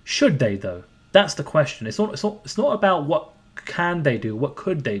 Should they, though? That's the question. It's not about what can they do, what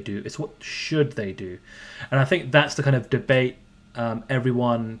could they do. It's what should they do. And I think that's the kind of debate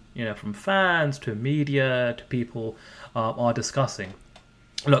everyone, from fans to media to people are discussing.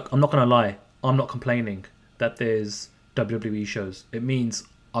 Look, I'm not going to lie. I'm not complaining that there's WWE shows. It means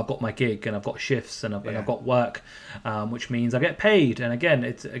I've got my gig and I've got shifts and I've got work, which means I get paid. And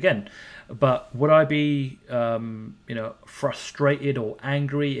again, but would I be, frustrated or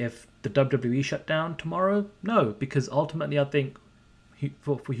angry if the WWE shut down tomorrow? No, because ultimately I think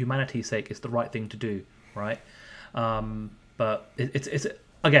for humanity's sake, it's the right thing to do, right? But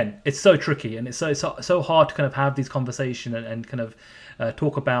it's so tricky, and it's so hard to kind of have these conversations and kind of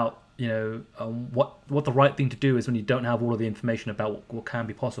talk about what the right thing to do is when you don't have all of the information about what can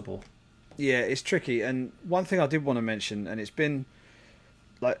be possible. Yeah, it's tricky. And one thing I did want to mention, and it's been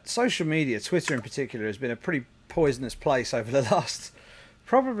like social media, Twitter in particular, has been a pretty poisonous place over the last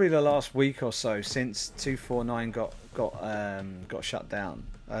week or so since 249 got shut down.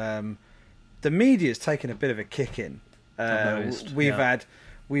 The media's taken a bit of a kick in.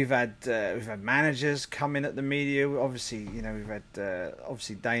 We've had managers come in at the media. Obviously, we've had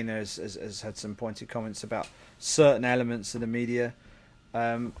obviously Dana has had some pointed comments about certain elements of the media.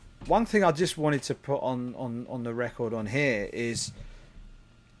 One thing I just wanted to put on the record on here is,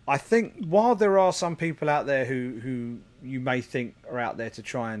 I think while there are some people out there who you may think are out there to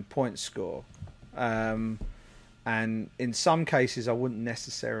try and point score, and in some cases I wouldn't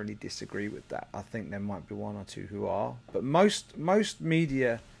necessarily disagree with that. I think there might be one or two who are, but most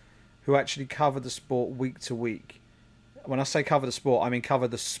media who actually cover the sport week to week, when I say cover the sport, I mean cover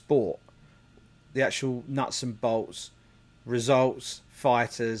the sport, the actual nuts and bolts, results,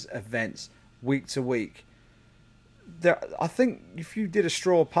 fighters, events, week to week. I think if you did a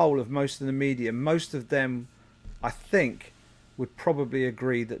straw poll of most of the media, most of them, I think, would probably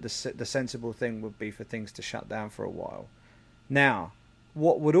agree that the sensible thing would be for things to shut down for a while. Now,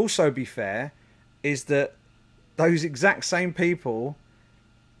 what would also be fair is that those exact same people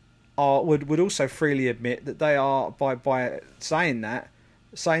would also freely admit that they are, by saying that,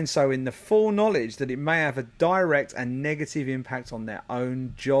 saying so in the full knowledge that it may have a direct and negative impact on their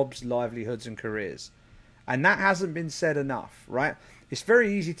own jobs, livelihoods and careers. And that hasn't been said enough, right? It's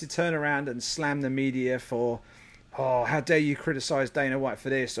very easy to turn around and slam the media for, oh, how dare you criticise Dana White for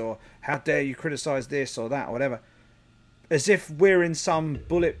this, or how dare you criticise this or that, or whatever. As if we're in some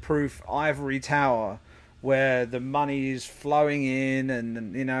bulletproof ivory tower where the money is flowing in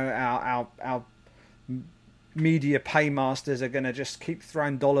and you know, our media paymasters are going to just keep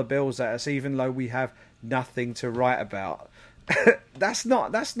throwing dollar bills at us even though we have nothing to write about. That's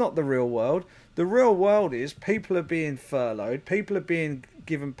not the real world. The real world is people are being furloughed, people are being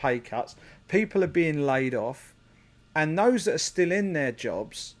given pay cuts, people are being laid off, and those that are still in their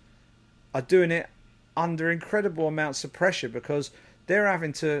jobs are doing it under incredible amounts of pressure because they're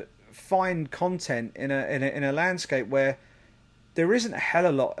having to find content in a landscape where there isn't a hell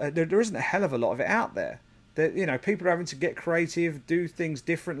of a lot of it out there. That, you know, people are having to get creative, do things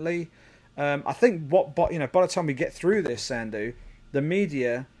differently. I think by the time we get through this, Sandhu, the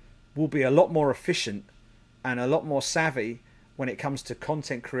media will be a lot more efficient and a lot more savvy when it comes to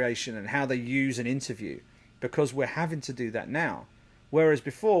content creation and how they use an interview, because we're having to do that now. Whereas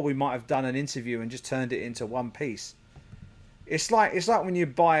before we might have done an interview and just turned it into one piece. It's like when you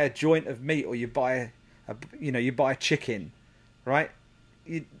buy a joint of meat or you buy a chicken, right?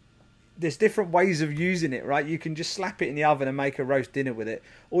 There's different ways of using it, right? You can just slap it in the oven and make a roast dinner with it,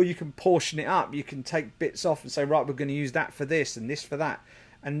 or you can portion it up. You can take bits off and say, right, we're going to use that for this and this for that,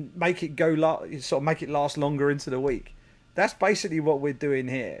 and make it make it last longer into the week. That's basically what we're doing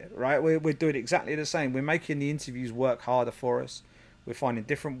here, right? We're doing exactly the same. We're making the interviews work harder for us. We're finding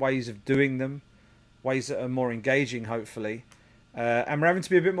different ways of doing them, ways that are more engaging, hopefully. And we're having to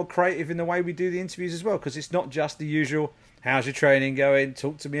be a bit more creative in the way we do the interviews as well, because it's not just the usual, how's your training going?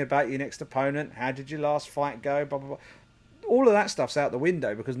 Talk to me about your next opponent. How did your last fight go? Blah, blah, blah. All of that stuff's out the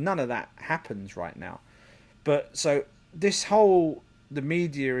window because none of that happens right now. But so this whole, the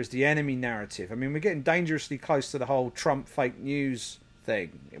media is the enemy narrative. I mean, we're getting dangerously close to the whole Trump fake news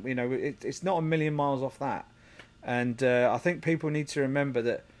thing. You know, it's not a million miles off that. And I think people need to remember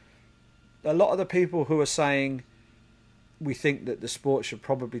that a lot of the people who are saying we think that the sport should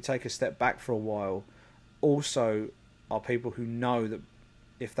probably take a step back for a while also are people who know that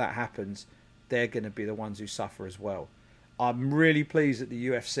if that happens, they're going to be the ones who suffer as well. I'm really pleased that the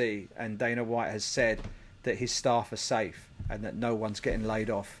UFC and Dana White has said that his staff are safe and that no one's getting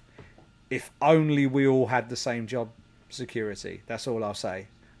laid off. If only we all had the same job security. That's all I'll say.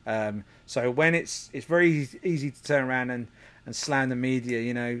 So when it's very easy to turn around and slam the media,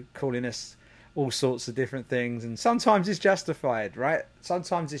 you know, calling us all sorts of different things, and sometimes it's justified, right?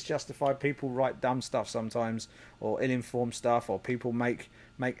 Sometimes it's justified. People write dumb stuff sometimes, or ill-informed stuff, or people make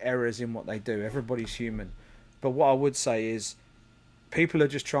errors in what they do. Everybody's human. But what I would say is people are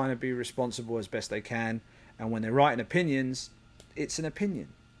just trying to be responsible as best they can, and when they're writing opinions, it's an opinion.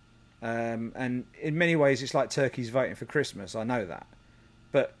 And in many ways it's like turkeys voting for Christmas, I know that.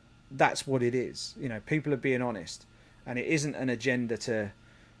 But that's what it is. You know, people are being honest, and it isn't an agenda to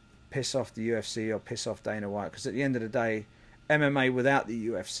piss off the UFC or piss off Dana White, because at the end of the day, MMA without the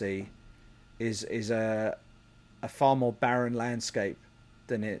UFC is a far more barren landscape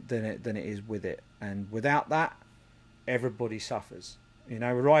than it is with it, and without that, everybody suffers. You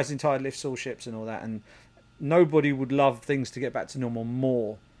know, a rising tide lifts all ships and all that, and nobody would love things to get back to normal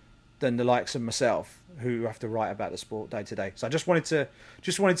more than the likes of myself, who have to write about the sport day to day. So I just wanted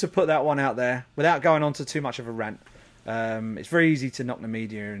to put that one out there without going on to too much of a rant. It's very easy to knock the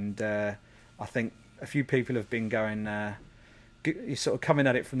media, and I think a few people have been going sort of coming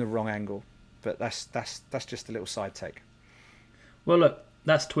at it from the wrong angle. But that's just a little side take. Well, look,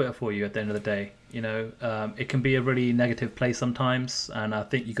 that's Twitter for you at the end of the day. You know, it can be a really negative place sometimes, and I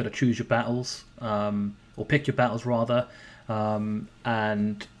think you've got to choose your battles, or pick your battles rather.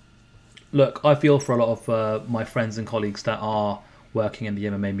 And look, I feel for a lot of my friends and colleagues that are working in the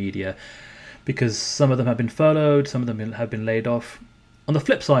MMA media, because some of them have been furloughed, some of them have been laid off. On the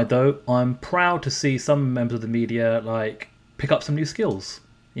flip side, though, I'm proud to see some members of the media pick up some new skills.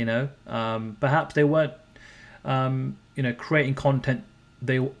 You know, perhaps they weren't, creating content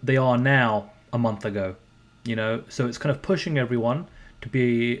they are now a month ago. You know, so it's kind of pushing everyone to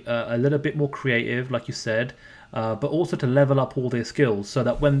be a little bit more creative, like you said, but also to level up all their skills, so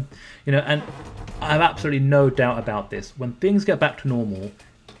that when, you know, and I have absolutely no doubt about this, when things get back to normal,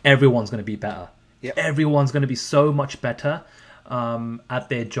 everyone's going to be better. Yep. Everyone's going to be so much better at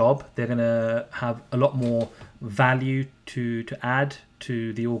their job. They're going to have a lot more value to add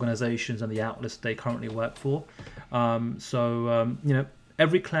to the organizations and the outlets they currently work for. You know,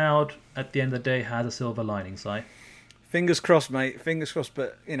 every cloud at the end of the day has a silver lining, Si. Fingers crossed, mate. Fingers crossed.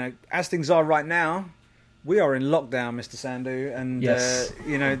 But as things are right now, we are in lockdown, Mr. Sandu, and Yes.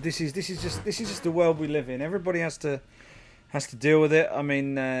 this is just the world we live in. Everybody has to deal with it. I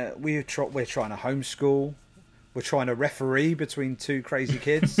mean, we're trying to homeschool. We're trying to referee between two crazy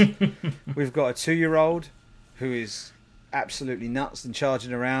kids. We've got a 2-year-old who is absolutely nuts and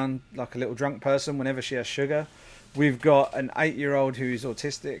charging around like a little drunk person whenever she has sugar. We've got an 8-year-old who's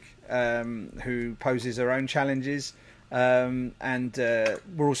autistic, who poses her own challenges, and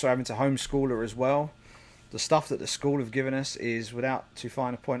we're also having to homeschool her as well. The stuff that the school have given us is, without too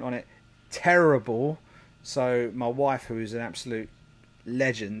fine a point on it, terrible. So my wife, who is an absolute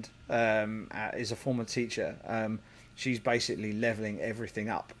legend, is a former teacher. She's basically leveling everything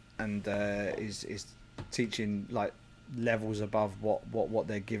up and is teaching like levels above what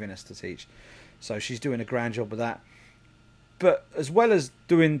they're giving us to teach. So she's doing a grand job with that. But as well as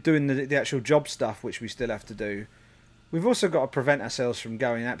doing the actual job stuff, which we still have to do, we've also got to prevent ourselves from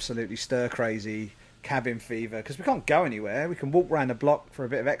going absolutely stir crazy, cabin fever, because we can't go anywhere. We can walk around the block for a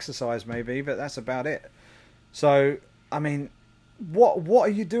bit of exercise maybe, but that's about it. So I mean, what are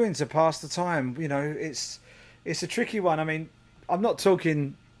you doing to pass the time? It's a tricky one. I mean, I'm not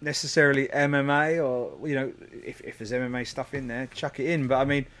talking necessarily MMA, or if there's MMA stuff in there, chuck it in. But I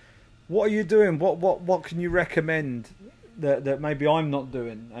mean, what are you doing? What can you recommend that maybe I'm not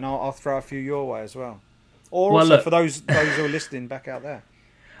doing? And I'll throw a few your way as well. Or also for those who are listening back out there.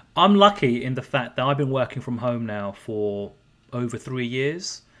 I'm lucky in the fact that I've been working from home now for over 3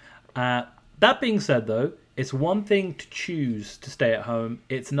 years. That being said, though, it's one thing to choose to stay at home.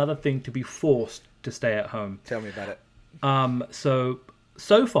 It's another thing to be forced to stay at home. Tell me about it.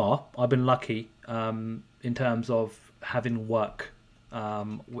 So far, I've been lucky in terms of having work,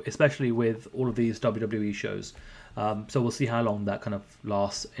 especially with all of these WWE shows. So we'll see how long that kind of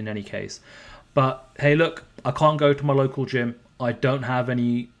lasts in any case. But hey, look, I can't go to my local gym. I don't have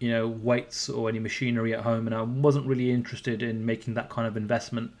any, weights or any machinery at home, and I wasn't really interested in making that kind of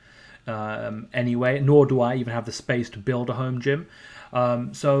investment anyway, nor do I even have the space to build a home gym.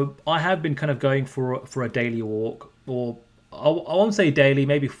 So I have been kind of going for a daily walk, or I won't say daily,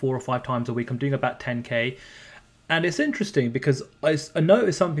 maybe 4 or 5 times a week. I'm doing about 10k. And it's interesting because I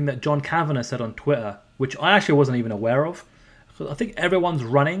noticed something that John Kavanagh said on Twitter, which I actually wasn't even aware of. I think everyone's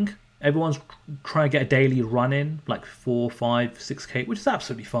running. Everyone's trying to get a daily run in, like 4, 5, 6k, which is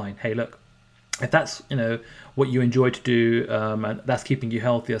absolutely fine. Hey, look, if that's what you enjoy to do, and that's keeping you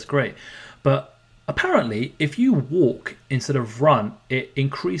healthy, that's great. But apparently, if you walk instead of run, it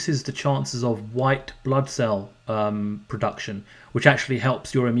increases the chances of white blood cell production, which actually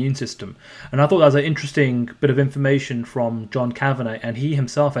helps your immune system. And I thought that was an interesting bit of information from John Kavanagh, and he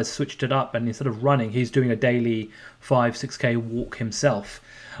himself has switched it up, and instead of running, he's doing a daily 5, 6k walk himself.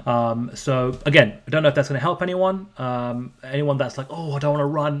 So again, I don't know if that's going to help anyone. Anyone that's like, oh, I don't want to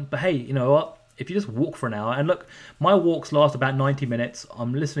run, but hey, you know what? If you just walk for an hour, and look, my walks last about 90 minutes.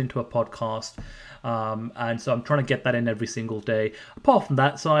 I'm listening to a podcast, and so I'm trying to get that in every single day. Apart from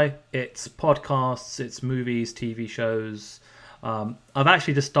that, it's podcasts, it's movies, TV shows. I've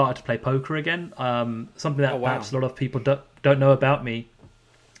actually just started to play poker again. Something that perhaps a lot of people don't know about me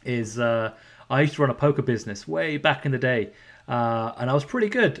is I used to run a poker business way back in the day. And I was pretty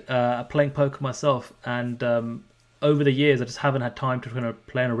good at playing poker myself. And over the years, I just haven't had time to kind of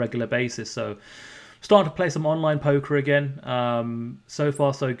play on a regular basis. So starting to play some online poker again. So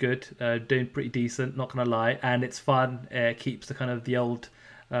far, so good. Doing pretty decent, not going to lie. And it's fun. It keeps the old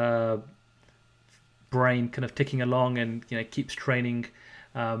brain kind of ticking along, and keeps training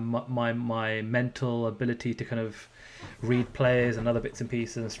my mental ability to kind of read players and other bits and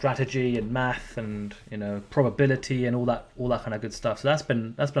pieces, and strategy and math and probability and all that kind of good stuff. So that's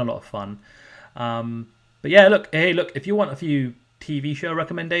been a lot of fun. But yeah, look, if you want a few TV show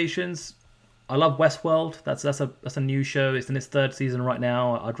recommendations, I love Westworld. That's a new show. It's in its 3rd season right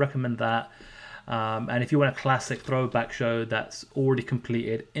now. I'd recommend that. And if you want a classic throwback show that's already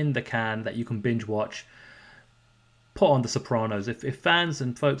completed in the can that you can binge watch, put on The Sopranos. If fans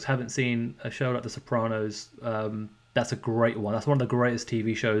and folks haven't seen a show like The Sopranos, that's a great one. That's one of the greatest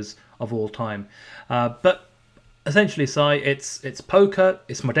TV shows of all time. But essentially, it's poker.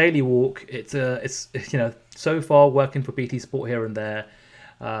 It's my daily walk. It's so far working for BT Sport here and there,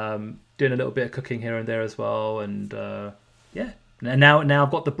 doing a little bit of cooking here and there as well, and yeah. And now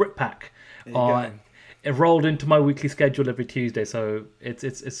I've got the Brit Pack. It rolled into my weekly schedule every Tuesday, so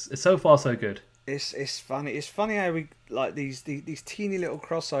it's so far so good. It's funny. It's funny how we like these teeny little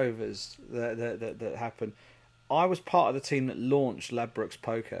crossovers that happen. I was part of the team that launched Ladbrokes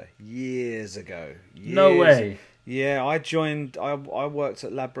Poker years ago. No way. Yeah, I joined. I worked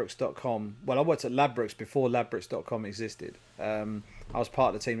at Ladbrokes.com. Well, I worked at Ladbrokes before Ladbrokes.com existed. I was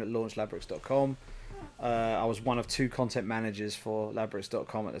part of the team that launched Ladbrokes.com. I was one of two content managers for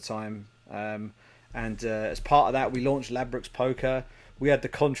Ladbrokes.com at the time. And as part of that, we launched Ladbrokes Poker. We had the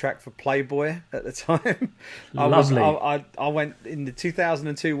contract for Playboy at the time. Lovely. I went in the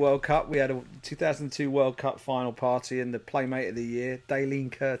 2002 World Cup. We had a 2002 World Cup final party, and the Playmate of the Year,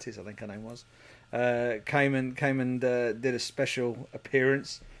 Daleen Curtis, I think her name was, came and did a special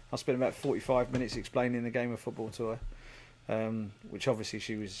appearance. I spent about 45 minutes explaining the game of football to her, which obviously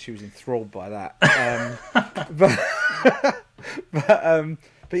she was enthralled by that.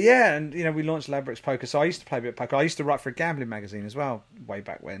 But yeah, and we launched Ladbrokes Poker. So I used to play a bit of poker. I used to write for a gambling magazine as well, way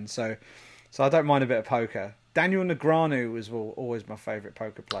back when. So I don't mind a bit of poker. Daniel Negreanu was always my favourite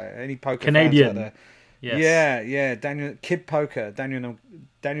poker player. Any poker Canadian fans out there? Yes. Yeah. Daniel Kid Poker. Daniel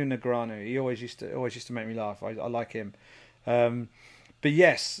Negreanu. He always used to make me laugh. I like him. But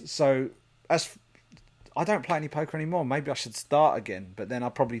yes, so I don't play any poker anymore. Maybe I should start again, but then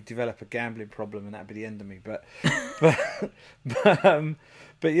I'll probably develop a gambling problem, and that'd be the end of me.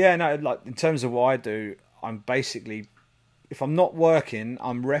 But yeah, no. Like in terms of what I do, I'm basically, if I'm not working,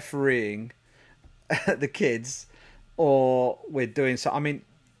 I'm refereeing the kids, or we're doing so. I mean,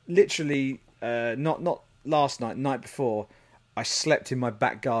 literally, not last night, night before, I slept in my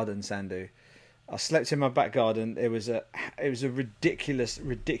back garden, Sandu. I slept in my back garden. It was a ridiculous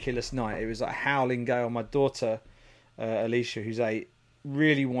night. It was like a howling gale. My daughter, Alicia, who's 8,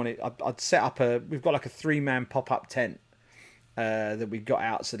 really wanted. I'd set up we've got like a 3-man pop-up tent that we got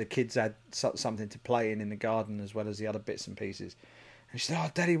out, so the kids had something to play in the garden as well as the other bits and pieces. And she said,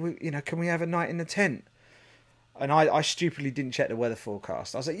 "Oh, Daddy, can we have a night in the tent?" And I stupidly didn't check the weather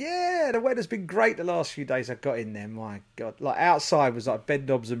forecast. I was like, "Yeah, the weather's been great the last few days I got in there. My God, like outside was like bed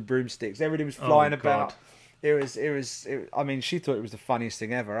knobs and broomsticks. Everything was flying about. It was. I mean, she thought it was the funniest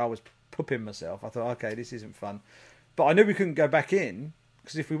thing ever. I was pooping myself. I thought, okay, this isn't fun. But I knew we couldn't go back in,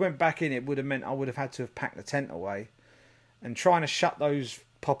 because if we went back in, it would have meant I would have had to have packed the tent away. And trying to shut those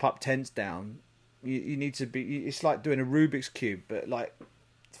pop-up tents down, you need to be. It's like doing a Rubik's cube, but like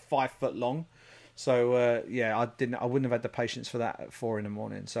 5 foot long. So yeah, I wouldn't have had the patience for that at 4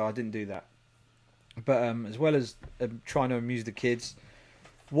 a.m, so I didn't do that. But as well as trying to amuse the kids,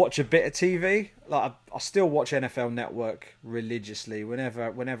 watch a bit of TV. Like I still watch NFL Network religiously.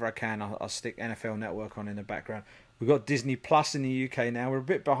 Whenever I can, I'll stick NFL Network on in the background. We've got Disney Plus in the UK now. We're a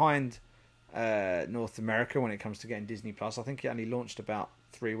bit behind North America when it comes to getting Disney Plus. I think it only launched about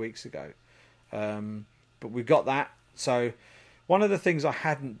 3 weeks ago. But we've got that. So one of the things I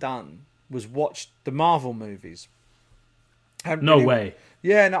hadn't done was watch the Marvel movies. No way.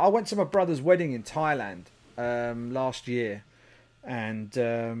 Yeah, no, I went to my brother's wedding in Thailand last year, and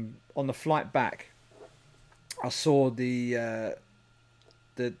on the flight back, I saw the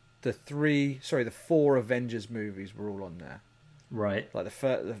 4 Avengers movies were all on there. Right. Like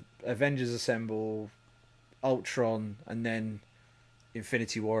the Avengers Assemble, Ultron, and then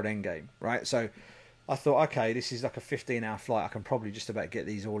Infinity War and Endgame. Right. So I thought, okay, this is like a 15-hour flight. I can probably just about get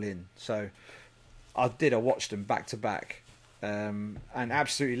these all in. So I watched them back to back. And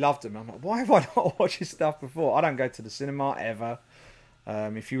absolutely loved them. I'm like, why have I not watched this stuff before? I don't go to the cinema ever.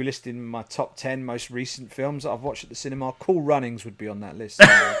 If you were listing my top 10 most recent films that I've watched at the cinema, Cool Runnings would be on that list.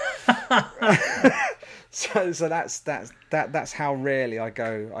 so that's how rarely I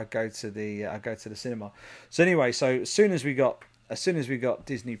go to the cinema. So anyway, so as soon as we got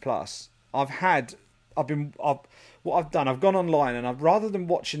Disney Plus, what I've done, I've gone online, and rather than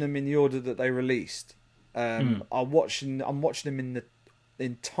watching them in the order that they released, I'm watching them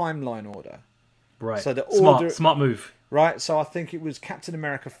in timeline order. Right. So the smart move. Right. So I think it was Captain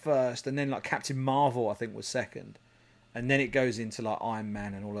America first, and then like Captain Marvel I think was second, and then it goes into like Iron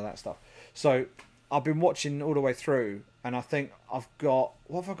Man and all of that stuff. So I've been watching all the way through, and I think what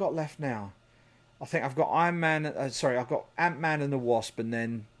have I got left now? I think I've got I've got Ant-Man and the Wasp, and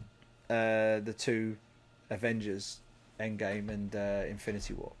then the 2 Avengers, Endgame and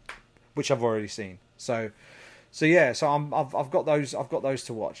Infinity War, which I've already seen. So yeah, so I've got those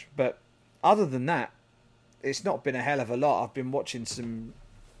to watch. But other than that, it's not been a hell of a lot. I've been watching some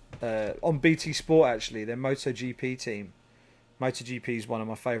on BT Sport, actually, their MotoGP team. MotoGP is one of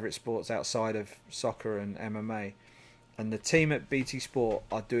my favourite sports outside of soccer and MMA, and the team at BT Sport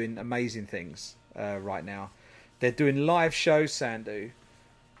are doing amazing things right now. They're doing live shows, Sandu,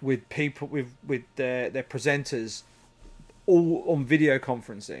 with people with their presenters all on video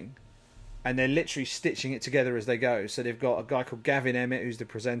conferencing, and they're literally stitching it together as they go. So they've got a guy called Gavin Emmett, who's the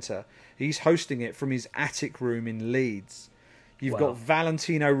presenter. He's hosting it from his attic room in Leeds. You've got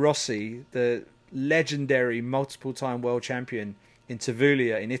Valentino Rossi, the legendary multiple-time world champion in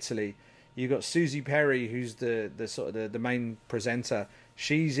Tavuglia in Italy. You've got Susie Perry, who's the sort of the main presenter.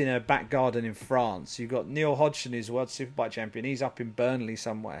 She's in a back garden in France. You've got Neil Hodgson, who's world superbike champion. He's up in Burnley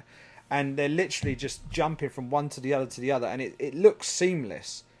somewhere. And they're literally just jumping from one to the other. And it looks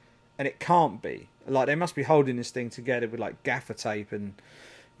seamless. And it can't be. Like, they must be holding this thing together with, like, gaffer tape and,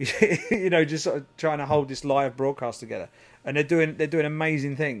 you know, just sort of trying to hold this live broadcast together. And they're doing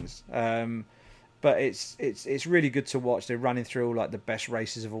amazing things. But it's really good to watch. They're running through all, like, the best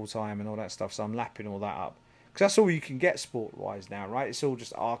races of all time and all that stuff. So I'm lapping all that up. Because that's all you can get sport-wise now, right? It's all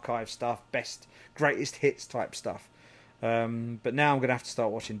just archive stuff, best, greatest hits type stuff. But now I'm going to have to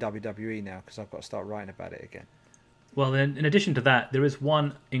start watching WWE now because I've got to start writing about it again. Well, then, in addition to that, there is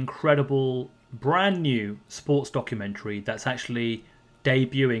one incredible, brand new sports documentary that's actually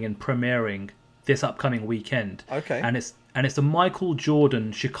debuting and premiering this upcoming weekend. Okay. And it's the Michael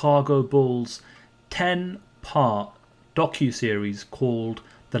Jordan Chicago Bulls 10-part docuseries called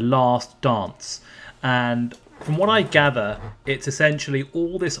The Last Dance. And from what I gather, it's essentially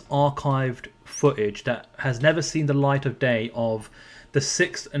all this archived footage that has never seen the light of day of the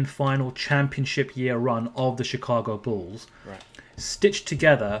sixth and final championship year run of the Chicago Bulls, right, stitched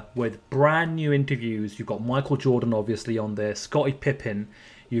together with brand new interviews. You've got Michael Jordan obviously on there, Scottie Pippen,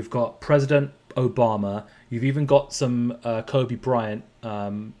 you've got President Obama, you've even got some Kobe Bryant,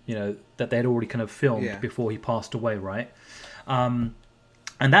 you know, that they had already kind of filmed before he passed away, right? And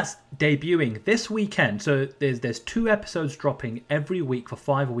that's debuting this weekend. So there's 2 episodes dropping every week for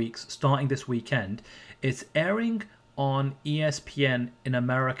 5 weeks, starting this weekend. It's airing on ESPN in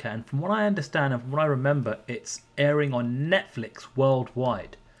America, and from what I understand and from what I remember, it's airing on Netflix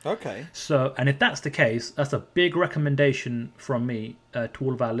worldwide. Okay. So, and if that's the case, that's a big recommendation from me to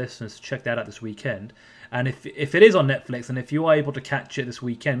all of our listeners to check that out this weekend. And if it is on Netflix, and if you are able to catch it this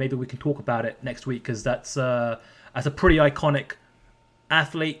weekend, maybe we can talk about it next week, because that's a pretty iconic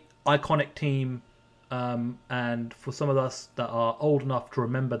athlete, iconic team. And for some of us that are old enough to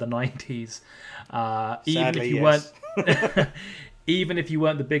remember the 90s, even if you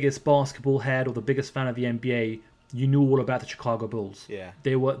weren't the biggest basketball head or the biggest fan of the NBA, you knew all about the Chicago Bulls. Yeah.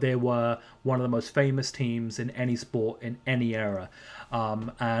 They were one of the most famous teams in any sport in any era.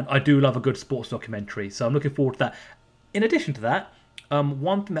 And I do love a good sports documentary, so I'm looking forward to that. In addition to that,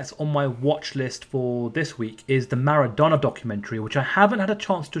 one thing that's on my watch list for this week is the Maradona documentary, which I haven't had a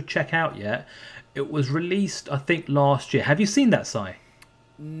chance to check out yet. It was released, I think, last year. Have you seen that, Si?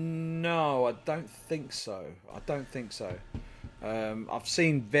 No, I don't think so. I've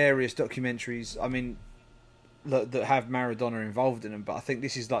seen various documentaries, I mean, that have Maradona involved in them, but I think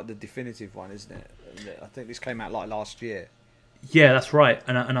this is like the definitive one, isn't it? I think this came out like last year. Yeah, that's right.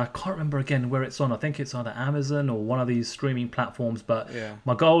 And I can't remember again where it's on. I think it's either Amazon or one of these streaming platforms. But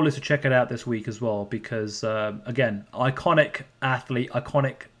my goal is to check it out this week as well because, again, iconic athlete,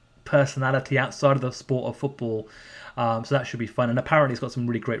 iconic personality outside of the sport of football. So that should be fun. And apparently it's got some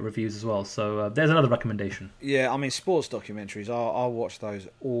really great reviews as well. So there's another recommendation. Yeah, I mean, sports documentaries, I'll watch those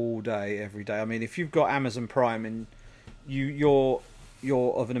all day, every day. I mean, if you've got Amazon Prime and you're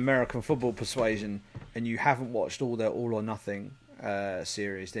of an American football persuasion and you haven't watched all their All or Nothing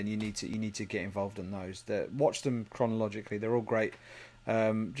series, then you need to get involved in those. Watch them chronologically. They're all great.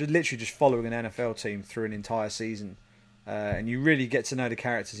 Just following an NFL team through an entire season, and you really get to know the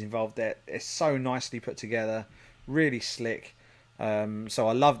characters involved. It's so nicely put together, really slick. So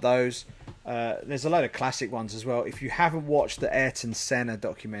I love those. There's a load of classic ones as well. If you haven't watched the Ayrton Senna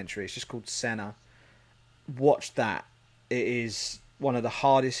documentary, it's just called Senna. Watch that. It is one of the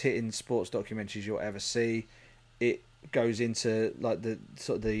hardest hitting sports documentaries you'll ever see. It goes into like the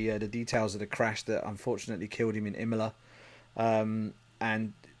details of the crash that unfortunately killed him in Imola.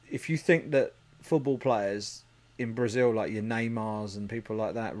 And if you think that football players in Brazil, like your Neymars and people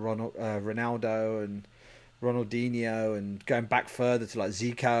like that, Ronaldo and Ronaldinho, and going back further to like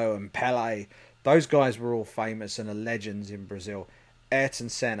Zico and Pele, those guys were all famous and are legends in Brazil. Ayrton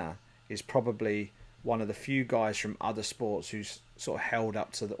Senna is probably one of the few guys from other sports who's sort of held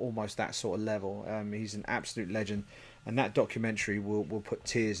up to almost that sort of level. He's an absolute legend, and that documentary will put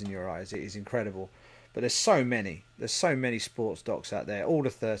tears in your eyes. It is incredible. But there's so many sports docs out there. All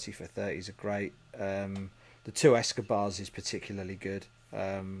the 30 for 30s are great. The 2 Escobars is particularly good.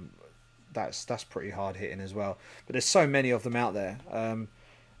 That's pretty hard hitting as well. But there's so many of them out there, and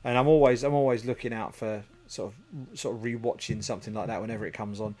I'm always looking out for sort of rewatching something like that whenever it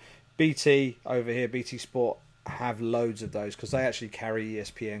comes on. BT over here, BT Sport, have loads of those because they actually carry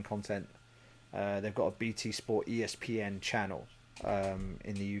ESPN content. They've got a BT Sport ESPN channel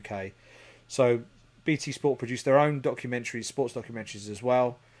in the UK. So BT Sport produce their own documentaries, sports documentaries as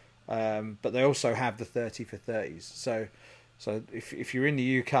well. but they also have the 30 for 30s. So if you're in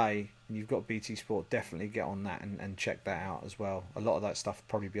the UK and you've got BT Sport, definitely get on that and check that out as well. A lot of that stuff will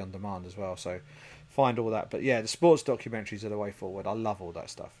probably be on demand as well. So find all that. But yeah, the sports documentaries are the way forward. I love all that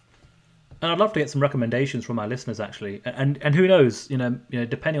stuff. And I'd love to get some recommendations from our listeners, actually. And who knows,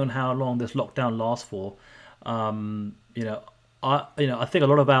 depending on how long this lockdown lasts for, I think a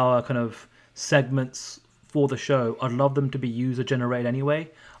lot of our kind of segments for the show, I'd love them to be user generated anyway.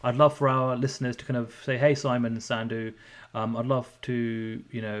 I'd love for our listeners to kind of say, "Hey, Simon and Sandhu, I'd love to,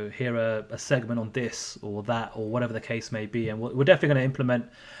 hear a segment on this or that or whatever the case may be." And we're definitely going to implement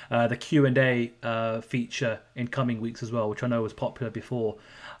the Q&A feature in coming weeks as well, which I know was popular before.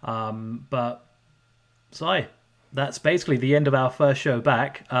 But Si, that's basically the end of our first show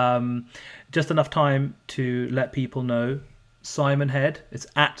back. Just enough time to let people know. Simon Head, it's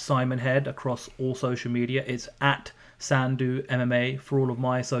at Simon Head across all social media. It's at Sandhu MMA for all of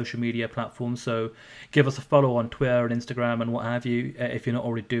my social media platforms. So give us a follow on Twitter and Instagram and what have you if you're not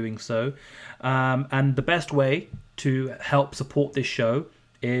already doing so. And the best way to help support this show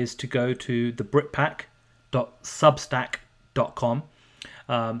is to go to thebritpack.substack.com.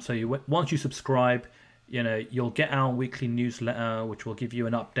 So once you subscribe, you'll get our weekly newsletter, which will give you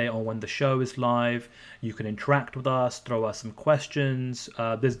an update on when the show is live. You can interact with us, throw us some questions.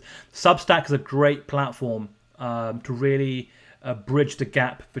 Substack is a great platform to really bridge the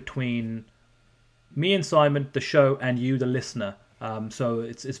gap between me and Simon, the show, and you, the listener. So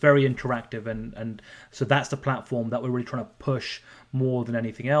it's very interactive, and so that's the platform that we're really trying to push more than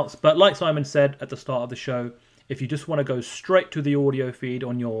anything else. But like Simon said at the start of the show, if you just want to go straight to the audio feed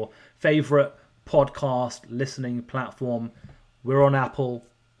on your favorite podcast listening platform, we're on Apple,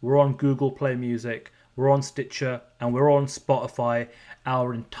 we're on Google Play Music, we're on Stitcher, and we're on Spotify.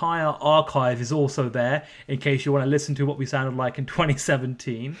 Our entire archive is also there in case you want to listen to what we sounded like in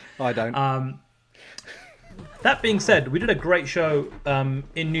 2017. I don't. That being said, we did a great show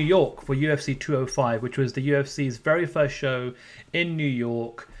in New York for UFC 205, which was the UFC's very first show in New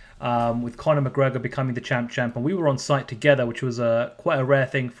York, with Conor McGregor becoming the champ, and we were on site together, which was quite a rare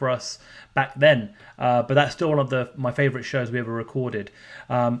thing for us back then. But that's still one of my favourite shows we ever recorded.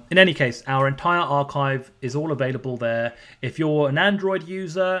 In any case, our entire archive is all available there. If you're an Android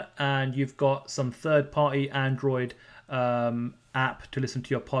user and you've got some third-party Android app to listen to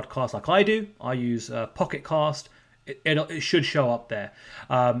your podcast like I do, I use Pocket Cast. It should show up there.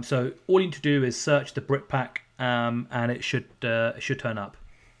 So all you need to do is search the Britpack, and it should turn up.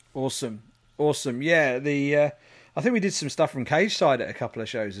 Awesome. Yeah, I think we did some stuff from Cage Side at a couple of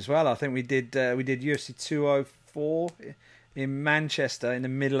shows as well. I think we did UFC 204 in Manchester in the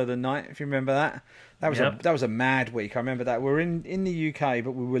middle of the night, if you remember that. That was a mad week. I remember that. We were in the UK,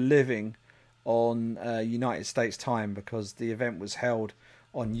 but we were living on United States time because the event was held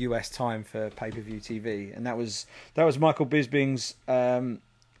on US time for pay-per-view TV, and that was Michael Bisping's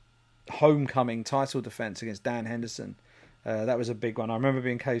homecoming title defense against Dan Henderson. That was a big one. I remember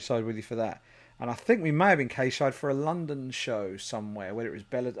being cage-side with you for that. And I think we may have been cage-side for a London show somewhere, whether it was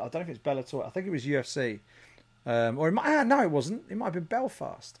I don't know if it's Bellator. I think it was UFC. No, it wasn't. It might have been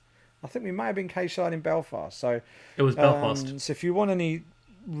Belfast. I think we may have been cage-side in Belfast. So it was Belfast. So if you want any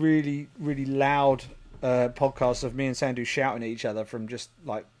really, really loud podcasts of me and Sandhu shouting at each other from just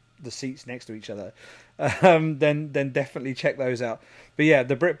like the seats next to each other, then definitely check those out. But yeah,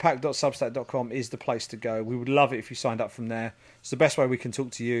 the Britpack.substack.com is the place to go. We would love it if you signed up from there. It's the best way we can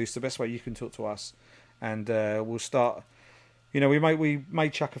talk to you. It's the best way you can talk to us. And we'll start. We may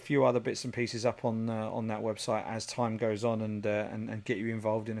chuck a few other bits and pieces up on that website as time goes on, and get you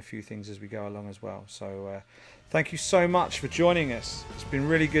involved in a few things as we go along as well. So thank you so much for joining us. It's been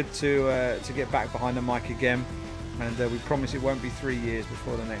really good to get back behind the mic again. And we promise it won't be 3 years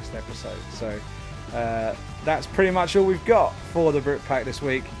before the next episode. So that's pretty much all we've got for the Britpack this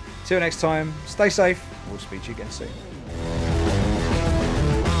week. Till next time, stay safe. We'll speak to you again soon.